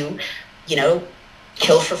need to,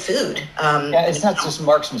 kill for food. It's not just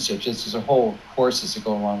marksmanship. There's a whole courses that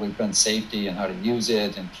go along with gun safety and how to use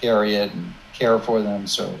it and carry it and care for them.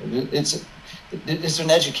 So it's an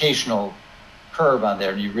educational curve on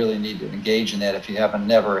there, and you really need to engage in that if you haven't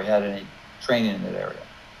never had any training in that area.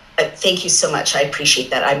 Thank you so much. I appreciate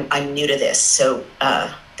that. I'm new to this, so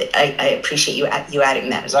I appreciate you adding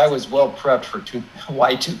that. Because I was well prepped for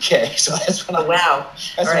Y2K, so that's when I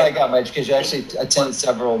got my education. I actually attended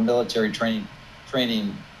several military training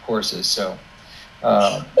courses, so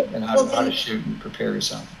and how to shoot and prepare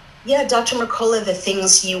yourself. Yeah, Dr. Mercola, the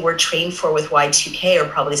things you were trained for with Y2K are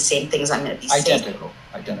probably the same things I'm going to be saying.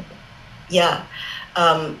 Identical. Yeah.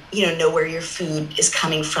 Know where your food is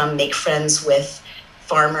coming from, make friends with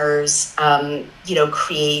farmers,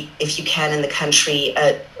 create, if you can in the country,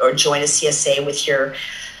 or join a CSA with your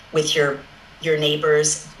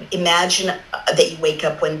neighbors. Imagine that you wake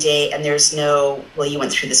up one day and there's no, you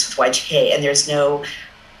went through this with Y2K, and there's no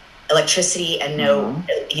electricity and no,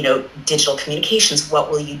 digital communications.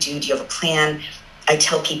 What will you do? Do you have a plan? I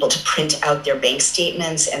tell people to print out their bank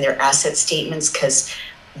statements and their asset statements, because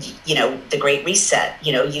the Great Reset,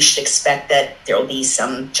 you should expect that there will be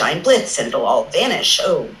some giant blitz and it'll all vanish.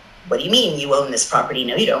 Oh, what do you mean you own this property?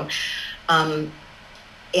 No, you don't. And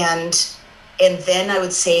then I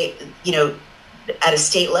would say, at a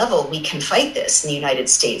state level, we can fight this in the United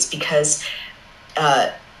States, because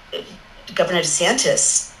Governor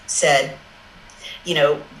DeSantis said,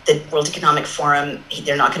 the World Economic Forum,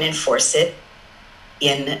 they're not going to enforce it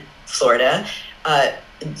in Florida.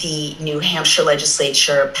 The New Hampshire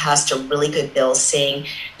legislature passed a really good bill saying,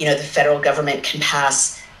 the federal government can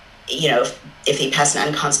pass, if they pass an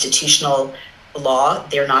unconstitutional law,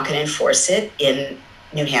 they're not going to enforce it in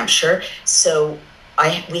New Hampshire. So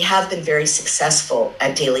we have been very successful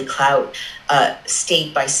at Daily Clout,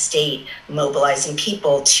 state by state, mobilizing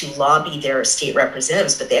people to lobby their state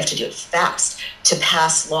representatives, but they have to do it fast, to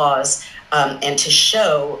pass laws and to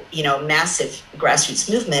show, massive grassroots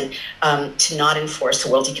movement to not enforce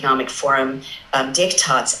the World Economic Forum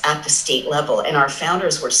diktats at the state level. And our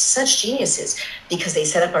founders were such geniuses because they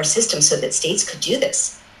set up our system so that states could do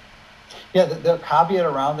this. Yeah, the caveat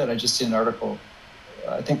around that, I just did an article,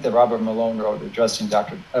 I think that Robert Malone wrote, addressing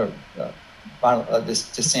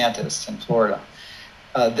DeSantis in Florida.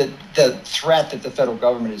 The threat that the federal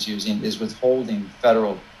government is using is withholding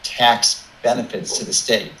federal tax benefits to the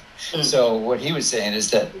state. Mm. So what he was saying is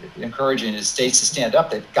that encouraging the states to stand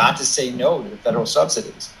up, they've got to say no to the federal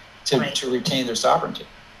subsidies to retain their sovereignty.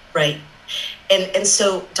 Right. And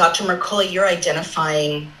so, Dr. Mercola, you're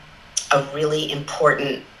identifying a really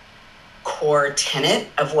important core tenet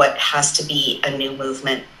of what has to be a new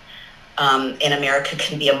movement, and America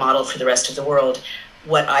can be a model for the rest of the world.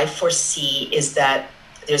 What I foresee is that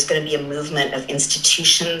there's going to be a movement of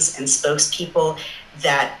institutions and spokespeople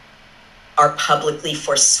that are publicly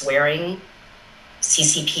forswearing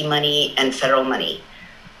CCP money and federal money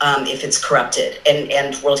if it's corrupted,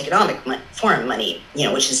 and World Economic Forum money,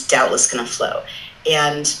 which is doubtless going to flow.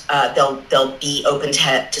 And they'll be open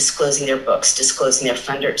to disclosing their books, disclosing their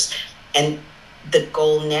funders. And the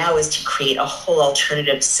goal now is to create a whole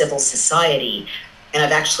alternative civil society. And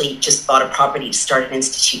I've actually just bought a property to start an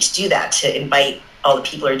institute to do that, to invite all the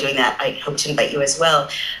people who are doing that. I hope to invite you as well,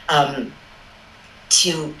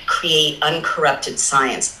 to create uncorrupted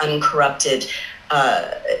science, uncorrupted,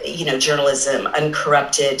 journalism,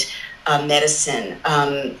 uncorrupted medicine,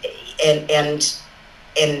 and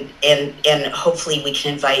hopefully we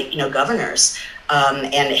can invite, governors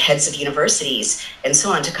and heads of universities and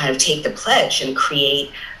so on to kind of take the pledge and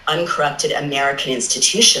create uncorrupted American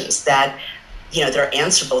institutions that, that are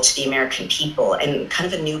answerable to the American people, and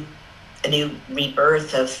kind of a new a new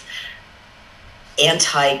rebirth of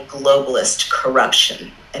anti-globalist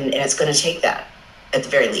corruption, and it's going to take that at the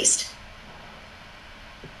very least.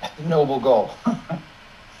 Noble goal.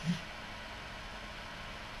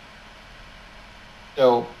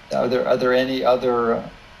 So, are there any other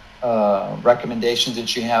recommendations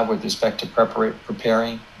that you have with respect to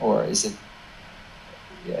preparing, or is it?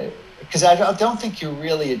 Because I don't think you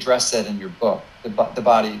really address that in your book, the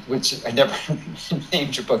body, which I never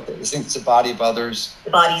named your book. I think it's the body of others.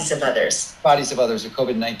 The bodies of others. Bodies of others, the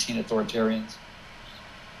COVID-19 authoritarians.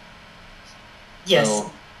 Yes.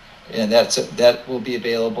 So, and that will be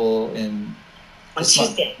available on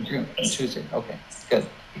Tuesday. On Tuesday. Okay, good.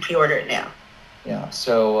 Pre-order it now. Yeah.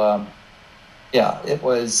 So, it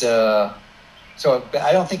was. So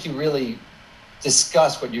I don't think you really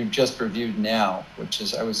discuss what you just reviewed now, which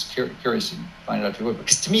is I was curious to find out if you would,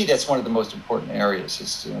 because to me that's one of the most important areas.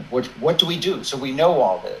 Is what do we do? So we know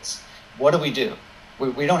all this. What do we do?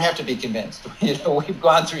 We don't have to be convinced. We've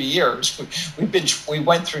gone through years.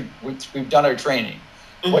 We've done our training.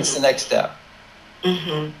 Mm-hmm. What's the next step?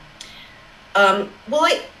 Mm-hmm.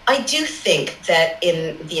 Well, I do think that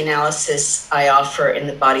in the analysis I offer in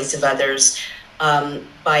the Bodies of Others,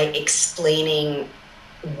 by explaining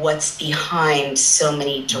what's behind so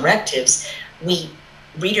many directives,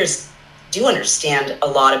 readers do understand a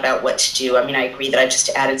lot about what to do. I mean, I agree that I've just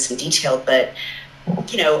added some detail, but,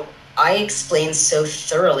 I explain so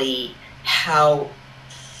thoroughly how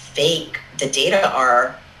fake the data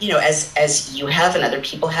are, as you have and other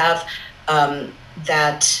people have,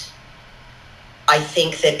 that I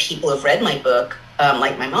think that people who've read my book,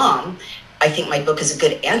 like my mom, I think my book is a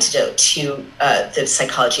good antidote to the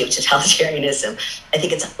psychology of totalitarianism. I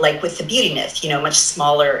think it's like with the beauty myth, much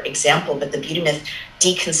smaller example, but the beauty myth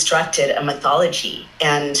deconstructed a mythology.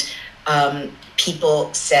 And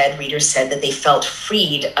readers said that they felt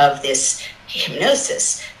freed of this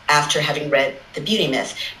hypnosis after having read the beauty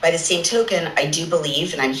myth. By the same token, I do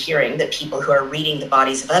believe, and I'm hearing that people who are reading the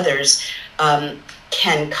Bodies of Others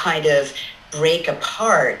can kind of break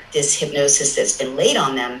apart this hypnosis that's been laid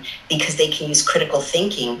on them, because they can use critical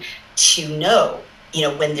thinking to know,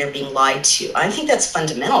 when they're being lied to. I think that's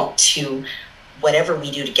fundamental to whatever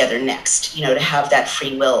we do together next, to have that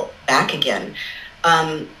free will back again.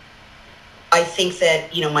 I think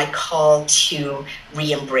that, my call to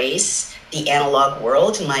re-embrace the analog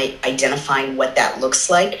world and my identifying what that looks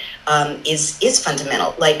like is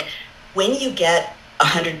fundamental. Like when you get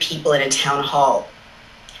 100 people in a town hall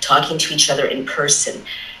talking to each other in person,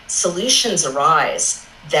 solutions arise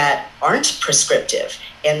that aren't prescriptive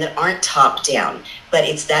and that aren't top down, but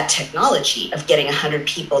it's that technology of getting 100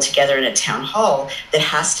 people together in a town hall that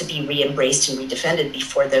has to be re-embraced and redefended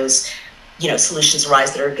before those, solutions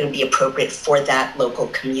arise that are going to be appropriate for that local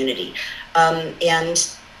community. I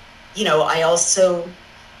also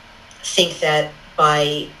think that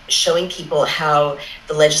by showing people how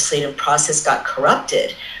the legislative process got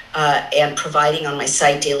corrupted, and providing on my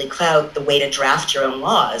site, Daily Clout, the way to draft your own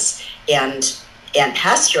laws and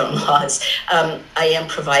pass your own laws, I am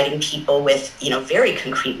providing people with, very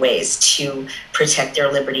concrete ways to protect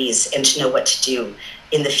their liberties and to know what to do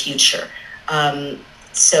in the future.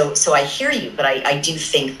 So I hear you, but I do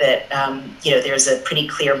think that, there's a pretty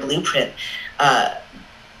clear blueprint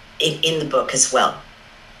in the book as well.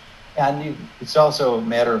 And it's also a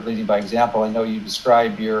matter of leading by example. I know you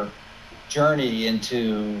describe your journey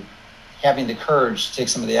into having the courage to take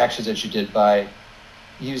some of the actions that you did by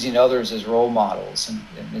using others as role models and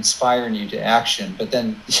inspiring you to action, but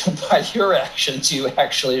then by your actions you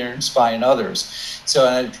actually are inspiring others. So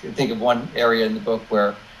I think of one area in the book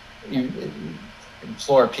where you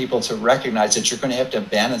implore people to recognize that you're going to have to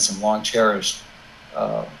abandon some long cherished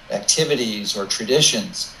activities or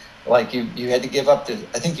traditions. Like you had to give up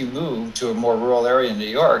I think you moved to a more rural area in New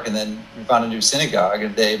York, and then you found a new synagogue,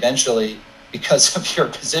 and they eventually, because of your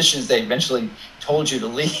positions, they eventually told you to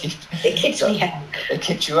leave. They kicked me out. They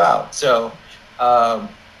kicked you out. So,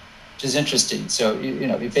 which is interesting. So,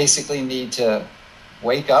 you basically need to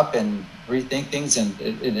wake up and rethink things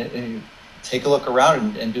and take a look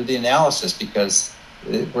around and do the analysis, because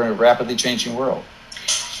we're in a rapidly changing world.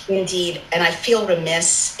 Indeed. And I feel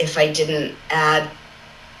remiss if I didn't add,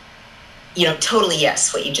 totally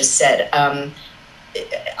yes, what you just said.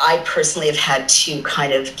 I personally have had to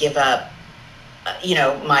kind of give up,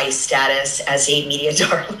 my status as a media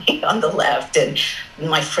darling on the left, and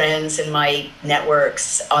my friends and my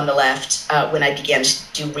networks on the left when I began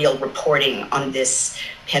to do real reporting on this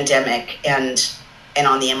pandemic and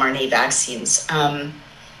on the mRNA vaccines. And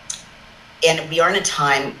we are in a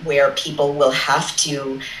time where people will have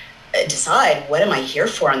to decide, what am I here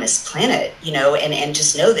for on this planet, and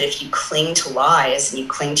just know that if you cling to lies and you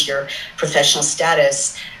cling to your professional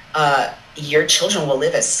status, your children will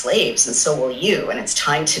live as slaves, and so will you. And it's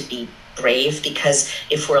time to be brave, because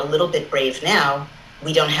if we're a little bit brave now,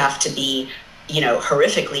 we don't have to be,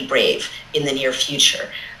 horrifically brave in the near future.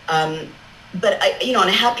 But on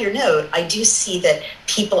a happier note, I do see that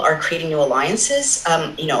people are creating new alliances,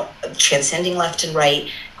 transcending left and right,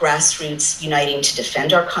 grassroots uniting to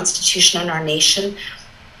defend our Constitution and our nation.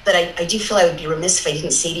 But I do feel I would be remiss if I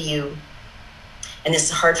didn't say to you, and this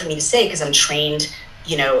is hard for me to say because I'm trained,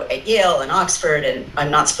 at Yale and Oxford, and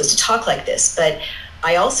I'm not supposed to talk like this, but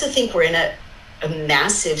I also think we're in a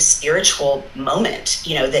massive spiritual moment,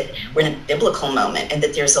 that we're in a biblical moment, and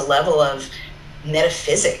that there's a level of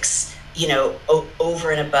metaphysics,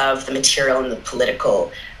 over and above the material and the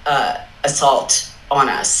political assault on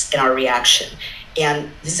us and our reaction. And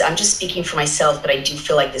I'm just speaking for myself, but I do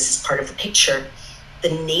feel like this is part of the picture. The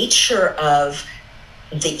nature of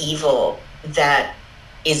the evil that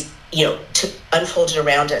is, unfolded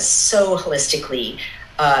around us so holistically,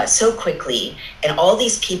 so quickly, and all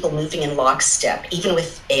these people moving in lockstep, even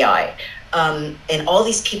with AI, and all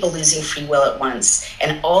these people losing free will at once,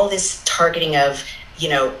 and all this targeting of,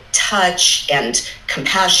 touch and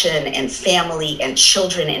compassion and family and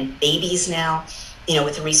children and babies now,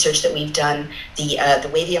 with the research that we've done, the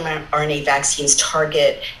way the mRNA vaccines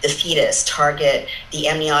target the fetus, target the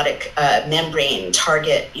amniotic membrane,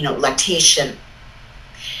 target, lactation.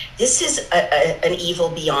 This is an evil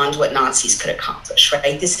beyond what Nazis could accomplish,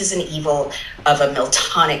 right? This is an evil of a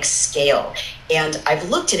Miltonic scale. And I've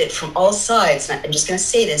looked at it from all sides, and I'm just going to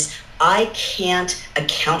say this, I can't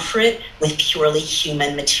account for it with purely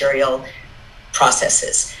human material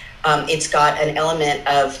processes. It's got an element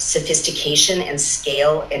of sophistication and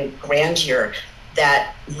scale and grandeur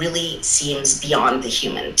that really seems beyond the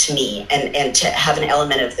human to me, and to have an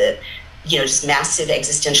element of the, just massive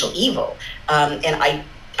existential evil. And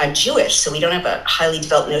I'm Jewish, so we don't have a highly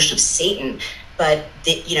developed notion of Satan, but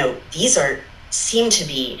these seem to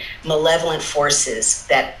be malevolent forces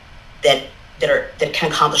that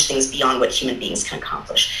can accomplish things beyond what human beings can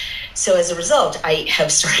accomplish. So as a result, I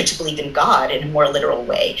have started to believe in God in a more literal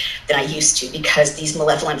way than I used to, because these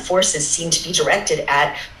malevolent forces seem to be directed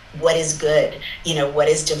at what is good, what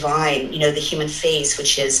is divine, the human face,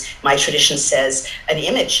 which is, my tradition says, an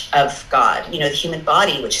image of God, the human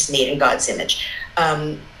body, which is made in God's image,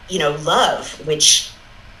 love, which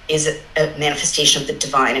is a manifestation of the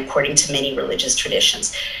divine according to many religious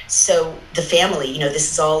traditions. So the family,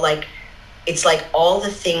 this is all it's like all the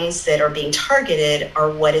things that are being targeted are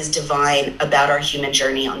what is divine about our human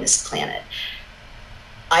journey on this planet.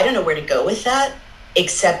 I don't know where to go with that,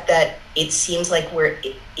 except that it seems like we're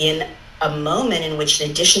in a moment in which, in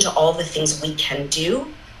addition to all the things we can do,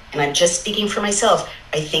 and I'm just speaking for myself,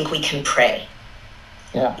 I think we can pray.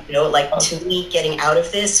 Yeah. To me, getting out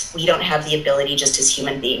of this, we don't have the ability just as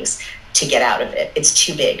human beings to get out of it. It's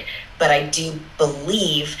too big. But I do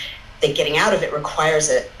believe that getting out of it requires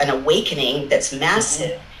an awakening that's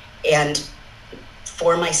massive. Mm-hmm. And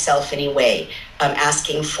for myself anyway,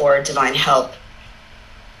 asking for divine help,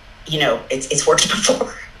 it's worked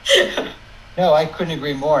before. No, I couldn't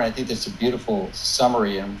agree more. And I think that's a beautiful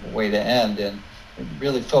summary and way to end. And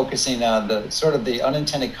really focusing on the sort of the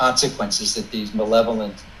unintended consequences that these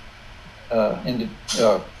malevolent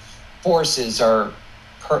forces are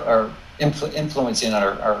influencing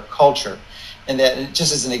our culture. And that,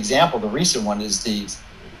 just as an example, the recent one is the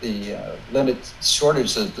limit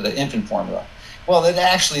shortage of the infant formula. Well, that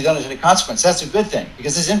actually, the unintended consequence, that's a good thing,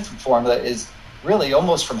 because this infant formula is really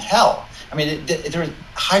almost from hell. I mean, there's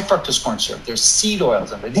high fructose corn syrup, there's seed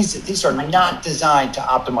oils in it. These are not designed to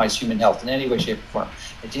optimize human health in any way, shape, or form.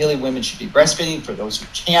 Ideally, women should be breastfeeding. For those who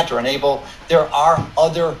can't or unable, there are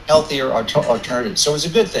other healthier alternatives. So it's a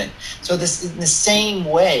good thing. So this, in the same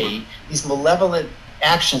way, these malevolent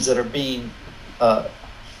actions that are being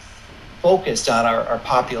focused on our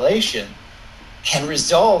population can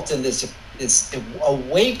result in this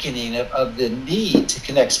awakening of the need to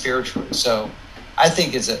connect spiritually. So I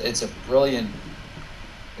think it's a brilliant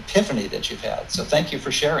epiphany that you've had. So thank you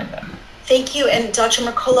for sharing that. Thank you. And Dr.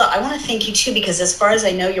 Mercola, I want to thank you too, because as far as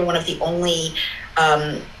I know, you're one of the only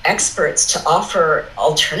experts to offer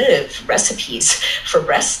alternative recipes for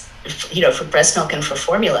breast milk and for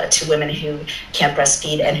formula to women who can't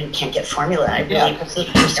breastfeed and who can't get formula. I really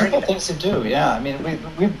appreciate there's simple things to do. Yeah, I mean,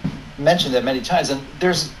 we've mentioned that many times, and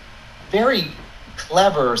there's very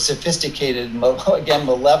clever, sophisticated,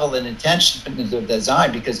 malevolent intentions of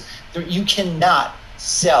design, because you cannot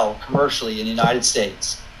sell commercially in the United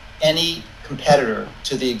States any competitor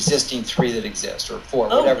to the existing 3 that exist, or 4,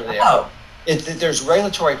 whatever they wow. are. There's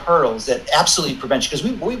regulatory hurdles that absolutely prevent you, because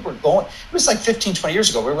we were going, it was like 15, 20 years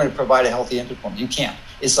ago, we were going to provide a healthy infant formula. You can't.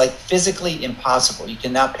 It's like physically impossible. You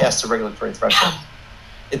cannot pass the regulatory threshold.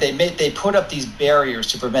 They put up these barriers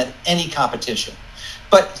to prevent any competition.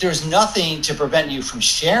 But there's nothing to prevent you from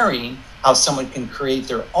sharing how someone can create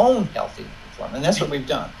their own healthy infant formula, and that's what we've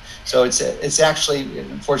done. So it's actually,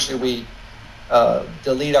 unfortunately, we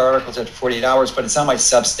delete our articles after 48 hours, but it's on my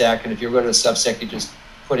Substack, and if you go to the Substack, you just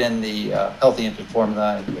put in the healthy infant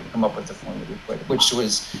formula and you come up with the formula we put, which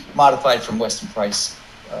was modified from Weston Price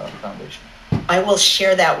Foundation. I will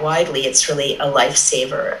share that widely. It's really a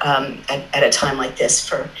lifesaver at a time like this,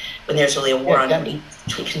 for when there's really a war on meat,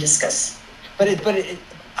 which we can discuss. But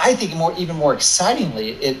I think even more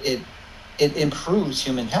excitingly, it improves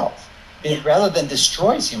human health rather than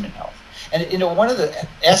destroys human health. And one of the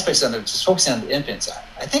aspects of it, just focusing on the infants,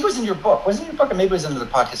 I think it was in your book, wasn't it in your book, or maybe it was in the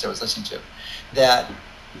podcast I was listening to, that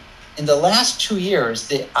in the last 2 years,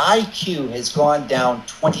 the IQ has gone down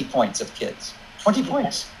 20 points of kids. 20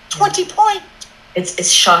 points. 20 points.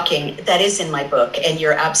 It's shocking. That is in my book, and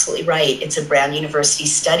you're absolutely right. It's a Brown University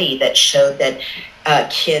study that showed that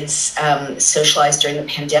kids socialized during the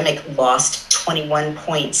pandemic lost 21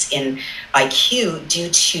 points in IQ due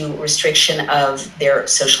to restriction of their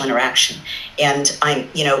social interaction. And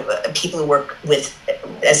people who work with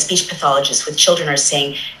as speech pathologists with children are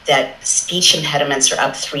saying that speech impediments are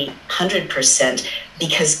up 300%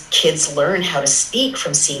 because kids learn how to speak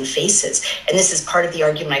from seeing faces. And this is part of the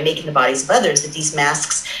argument I make in The Bodies of Others, that these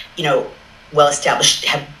masks, well established,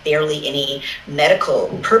 have barely any medical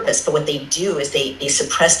purpose, but what they do is they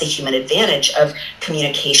suppress the human advantage of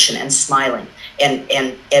communication and smiling and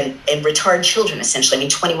retard children, essentially. I mean,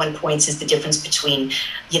 21 points is the difference between,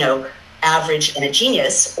 average and a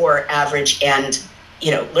genius, or average and,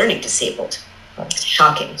 learning disabled. It's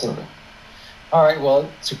shocking. Absolutely. All right, well,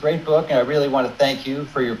 it's a great book, and I really want to thank you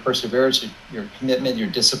for your perseverance, your commitment, your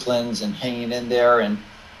disciplines, and hanging in there and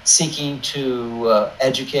seeking to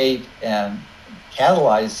educate and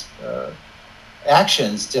catalyze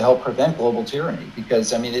actions to help prevent global tyranny.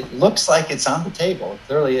 Because, it looks like it's on the table. It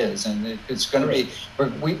clearly is. And it's going to be,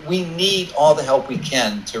 we need all the help we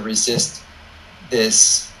can to resist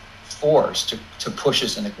this force to push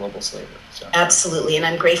us into global slavery. So. Absolutely. And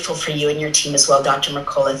I'm grateful for you and your team as well, Dr.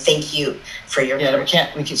 Mercola. Thank you for your work.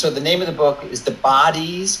 So the name of the book is The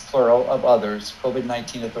Bodies, plural, of Others,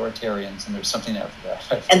 COVID-19 Authoritarians, and there's something after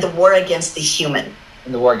that. And the War Against the Human.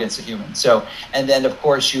 And the War Against the Human. So, and then, of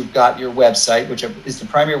course, you've got your website, which is the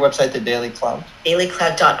primary website, the Daily Cloud?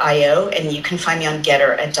 dailycloud.io, and you can find me on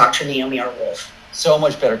Getter at Dr. Naomi R. Wolf. So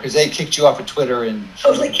much better, because they kicked you off of Twitter in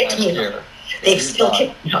totally kicked me off. They've still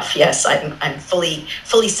kicked me off. Yes, I'm fully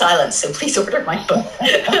silenced. So please order my book.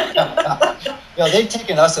 They've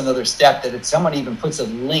taken us another step, that if someone even puts a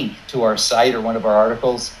link to our site or one of our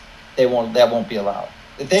articles, that won't be allowed.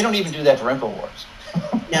 They don't even do that for InfoWars.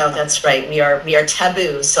 No, that's right. We are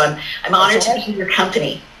taboo. So I'm honored to be in your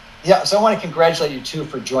company. Yeah. So I want to congratulate you too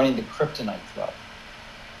for joining the Kryptonite Club.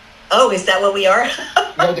 Oh, is that what we are?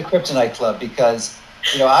 You're the Kryptonite Club, because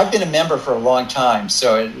I've been a member for a long time.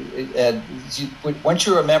 So once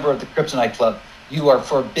you're a member of the Kryptonite Club, you are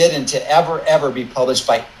forbidden to ever be published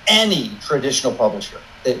by any traditional publisher.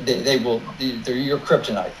 They will. They're your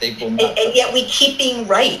kryptonite. They will not. And yet we keep being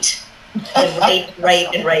right. And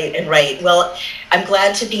right. Well, I'm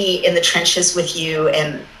glad to be in the trenches with you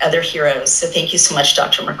and other heroes. So thank you so much,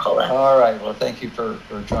 Dr. Mercola. All right. Well, thank you for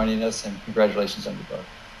joining us, and congratulations on your book.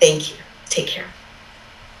 Thank you. Take care.